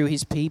God through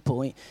his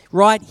people.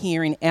 Right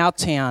here in our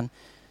town,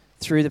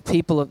 through the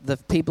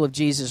people of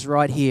Jesus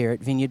right here at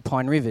Vineyard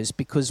Pine Rivers,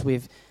 because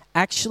we've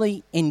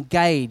actually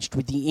engaged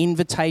with the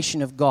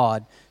invitation of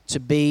God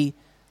to be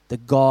the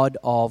God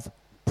of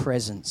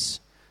presence.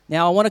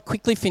 Now, I want to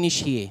quickly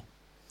finish here.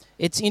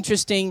 It's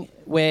interesting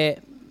where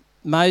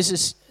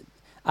Moses,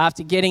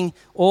 after getting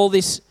all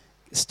this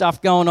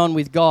stuff going on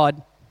with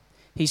God,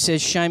 he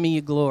says, show me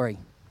your glory.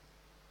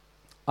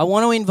 I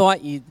want to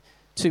invite you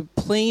to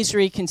please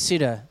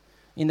reconsider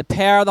in the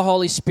power of the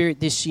Holy Spirit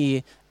this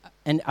year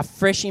and a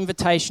fresh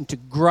invitation to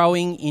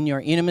growing in your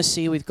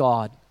intimacy with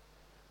God.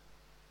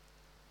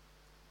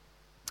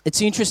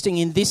 It's interesting,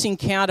 in this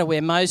encounter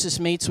where Moses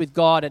meets with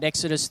God at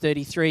Exodus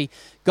 33,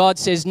 God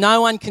says,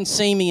 no one can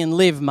see me and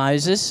live,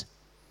 Moses.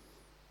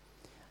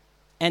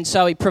 And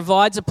so he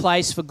provides a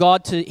place for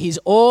God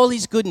all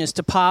his goodness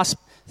to pass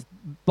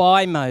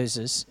by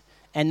Moses,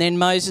 and then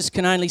Moses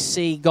can only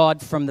see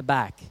God from the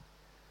back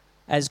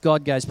as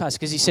God goes past,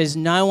 because he says,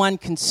 no one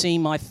can see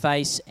my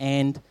face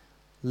and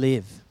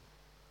live.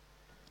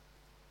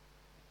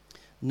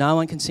 No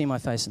one can see my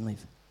face and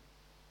live.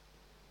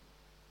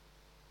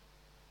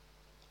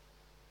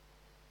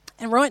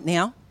 And right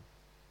now,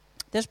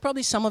 there's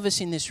probably some of us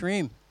in this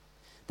room.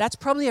 That's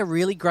probably a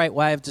really great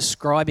way of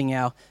describing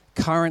our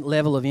current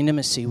level of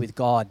intimacy with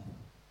God.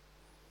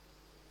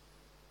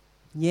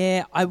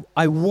 Yeah,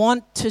 I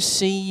want to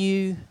see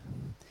you,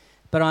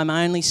 but I'm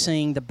only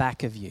seeing the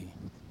back of you.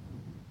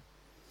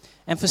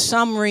 And for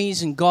some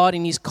reason, God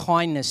in his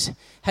kindness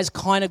has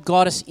kind of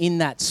got us in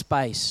that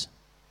space.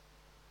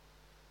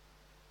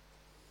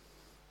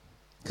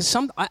 Because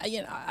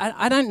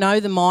I don't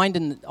know the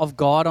mind of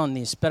God on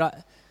this,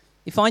 but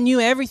if I knew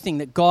everything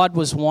that God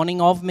was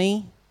wanting of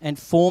me and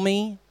for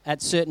me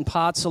at certain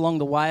parts along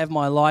the way of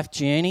my life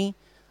journey,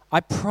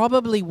 I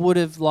probably would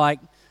have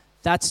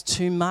that's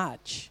too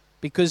much,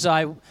 because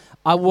I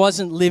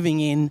wasn't living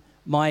in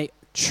my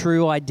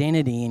true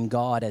identity in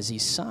God as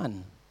his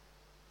son.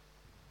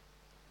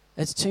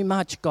 It's too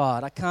much,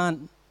 God.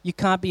 You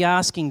can't be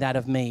asking that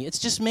of me. It's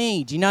just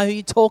me. Do you know who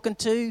you're talking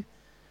to?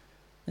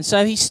 And And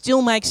so he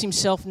still makes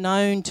himself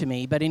known to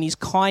me, but in his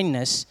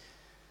kindness,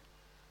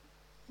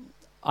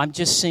 I'm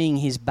just seeing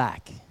his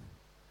back.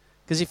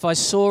 Because if I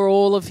saw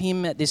all of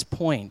him at this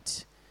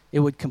point,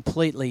 it would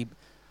completely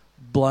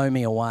blow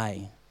me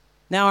away.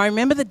 Now, I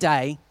remember the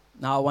day.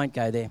 No, I won't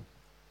go there.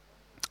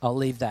 I'll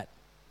leave that.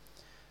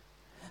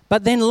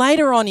 But then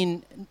later on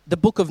in the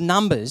book of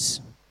Numbers,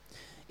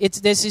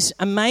 there's this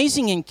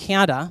amazing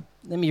encounter,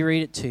 let me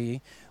read it to you,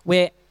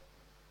 where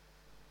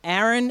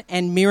Aaron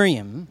and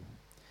Miriam,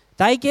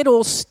 they get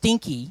all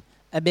stinky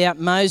about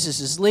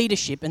Moses'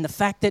 leadership and the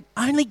fact that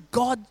only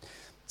God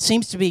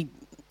seems to be,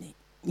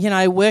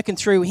 working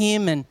through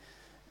him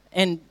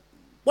and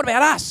what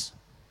about us?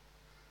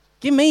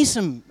 Give me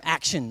some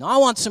action. I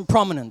want some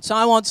prominence.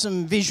 I want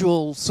some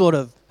visual sort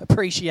of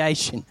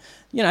appreciation.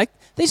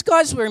 These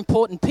guys were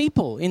important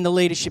people in the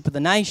leadership of the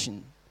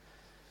nation.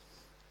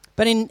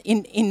 But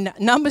in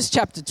Numbers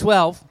chapter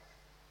 12,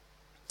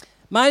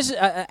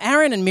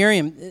 Aaron and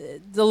Miriam,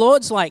 the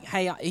Lord's like,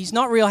 hey, he's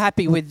not real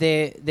happy with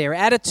their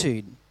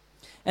attitude.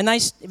 And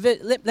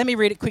let me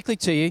read it quickly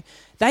to you.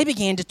 They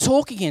began to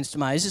talk against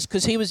Moses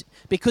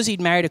because he'd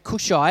married a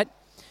Cushite.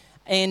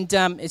 And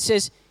it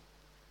says,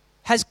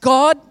 has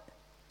God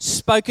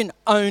spoken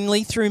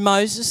only through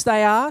Moses,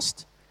 they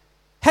asked?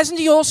 Hasn't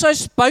he also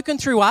spoken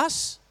through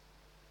us?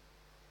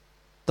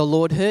 The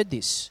Lord heard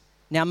this.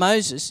 Now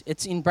Moses,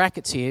 it's in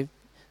brackets here,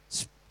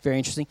 it's very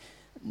interesting.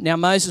 Now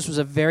Moses was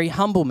a very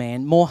humble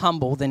man, more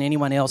humble than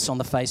anyone else on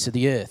the face of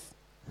the earth.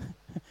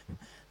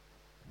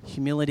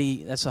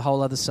 Humility, that's a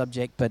whole other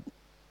subject, but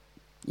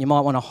you might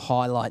want to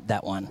highlight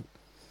that one.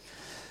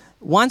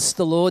 Once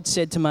the Lord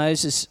said to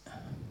Moses,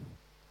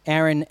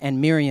 Aaron and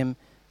Miriam,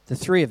 the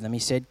three of them, he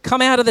said,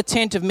 come out of the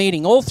tent of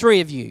meeting, all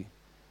three of you.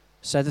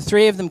 So the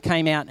three of them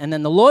came out, and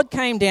then the Lord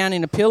came down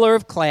in a pillar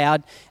of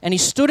cloud, and he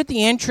stood at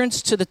the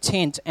entrance to the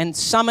tent and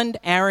summoned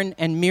Aaron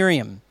and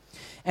Miriam.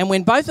 And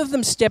when both of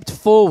them stepped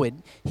forward,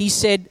 he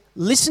said,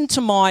 listen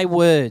to my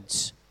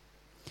words.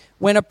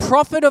 When a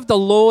prophet of the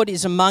Lord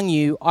is among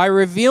you, I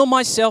reveal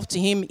myself to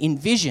him in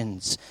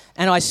visions,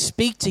 and I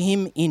speak to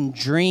him in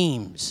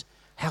dreams.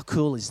 How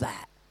cool is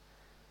that?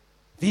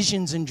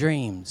 Visions and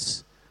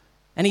dreams.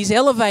 And he's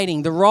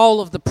elevating the role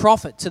of the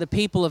prophet to the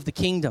people of the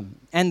kingdom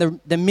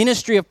and the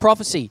ministry of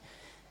prophecy.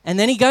 And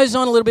then he goes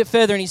on a little bit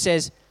further and he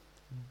says,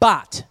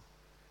 but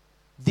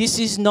this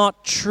is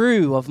not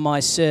true of my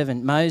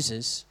servant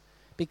Moses,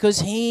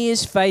 because he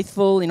is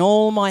faithful in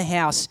all my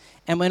house.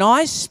 And when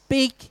I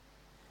speak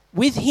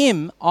with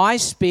him, I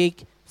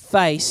speak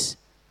face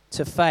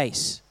to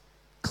face,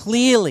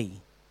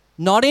 clearly,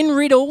 not in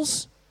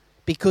riddles,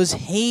 because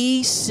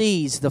he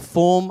sees the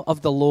form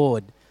of the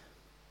Lord.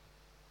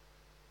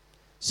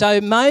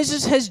 So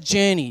Moses has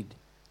journeyed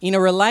in a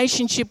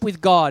relationship with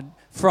God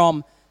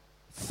from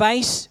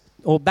face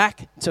or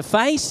back to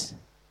face,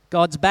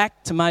 God's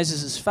back to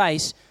Moses'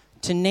 face,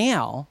 to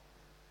now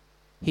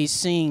he's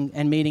seeing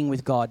and meeting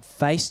with God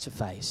face to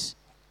face,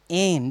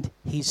 and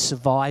he's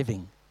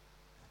surviving.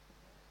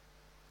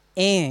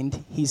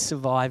 And he's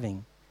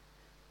surviving.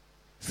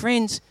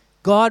 Friends,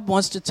 God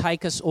wants to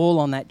take us all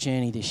on that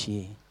journey this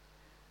year,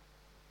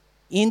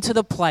 into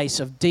the place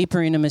of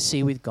deeper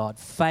intimacy with God,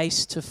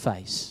 face to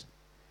face.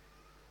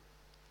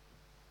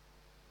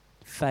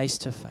 Face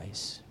to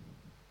face.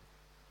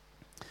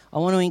 I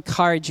want to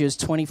encourage you as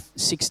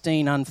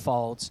 2016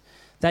 unfolds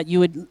that you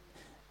would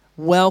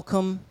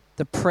welcome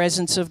the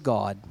presence of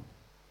God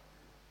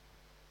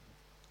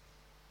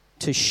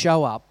to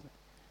show up,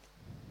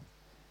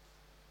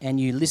 and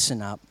you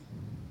listen up,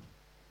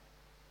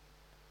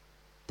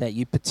 that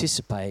you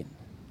participate,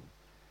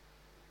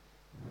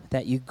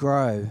 that you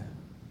grow,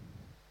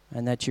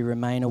 and that you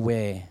remain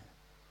aware.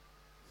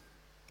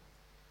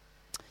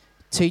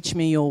 Teach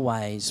me your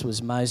ways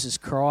was Moses'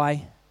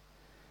 cry.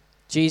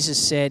 Jesus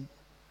said,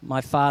 my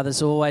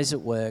Father's always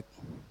at work.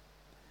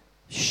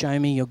 Show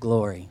me your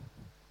glory.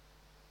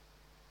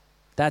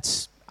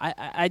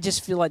 I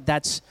just feel like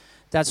that's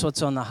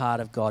what's on the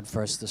heart of God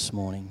for us this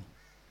morning.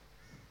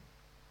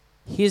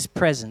 His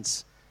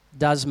presence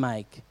does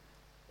make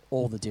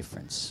all the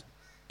difference.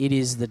 It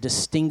is the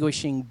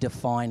distinguishing,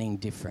 defining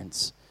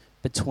difference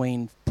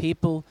between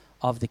people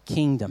of the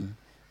kingdom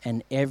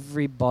and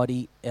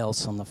everybody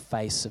else on the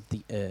face of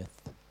the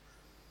earth.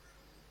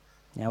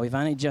 Now, we've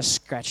only just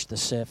scratched the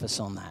surface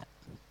on that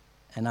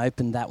and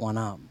opened that one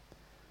up.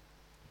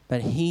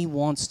 But he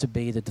wants to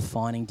be the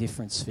defining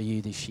difference for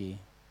you this year.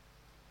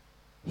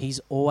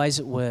 He's always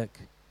at work,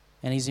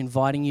 and he's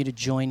inviting you to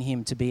join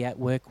him, to be at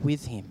work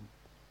with him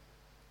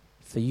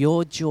for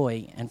your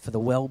joy and for the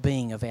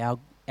well-being of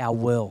our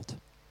world.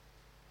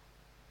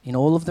 In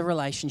all of the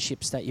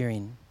relationships that you're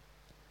in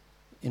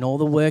all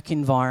the work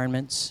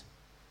environments,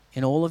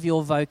 in all of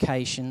your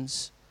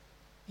vocations,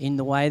 in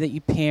the way that you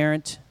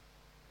parent,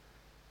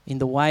 in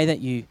the way that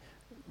you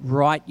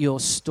write your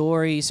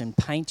stories and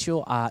paint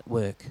your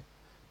artwork,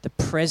 the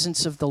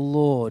presence of the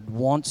Lord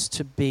wants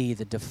to be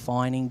the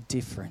defining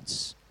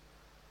difference,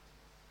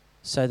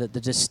 so that the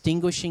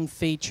distinguishing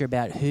feature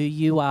about who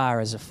you are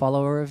as a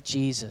follower of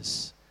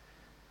Jesus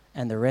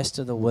and the rest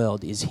of the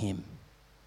world is him.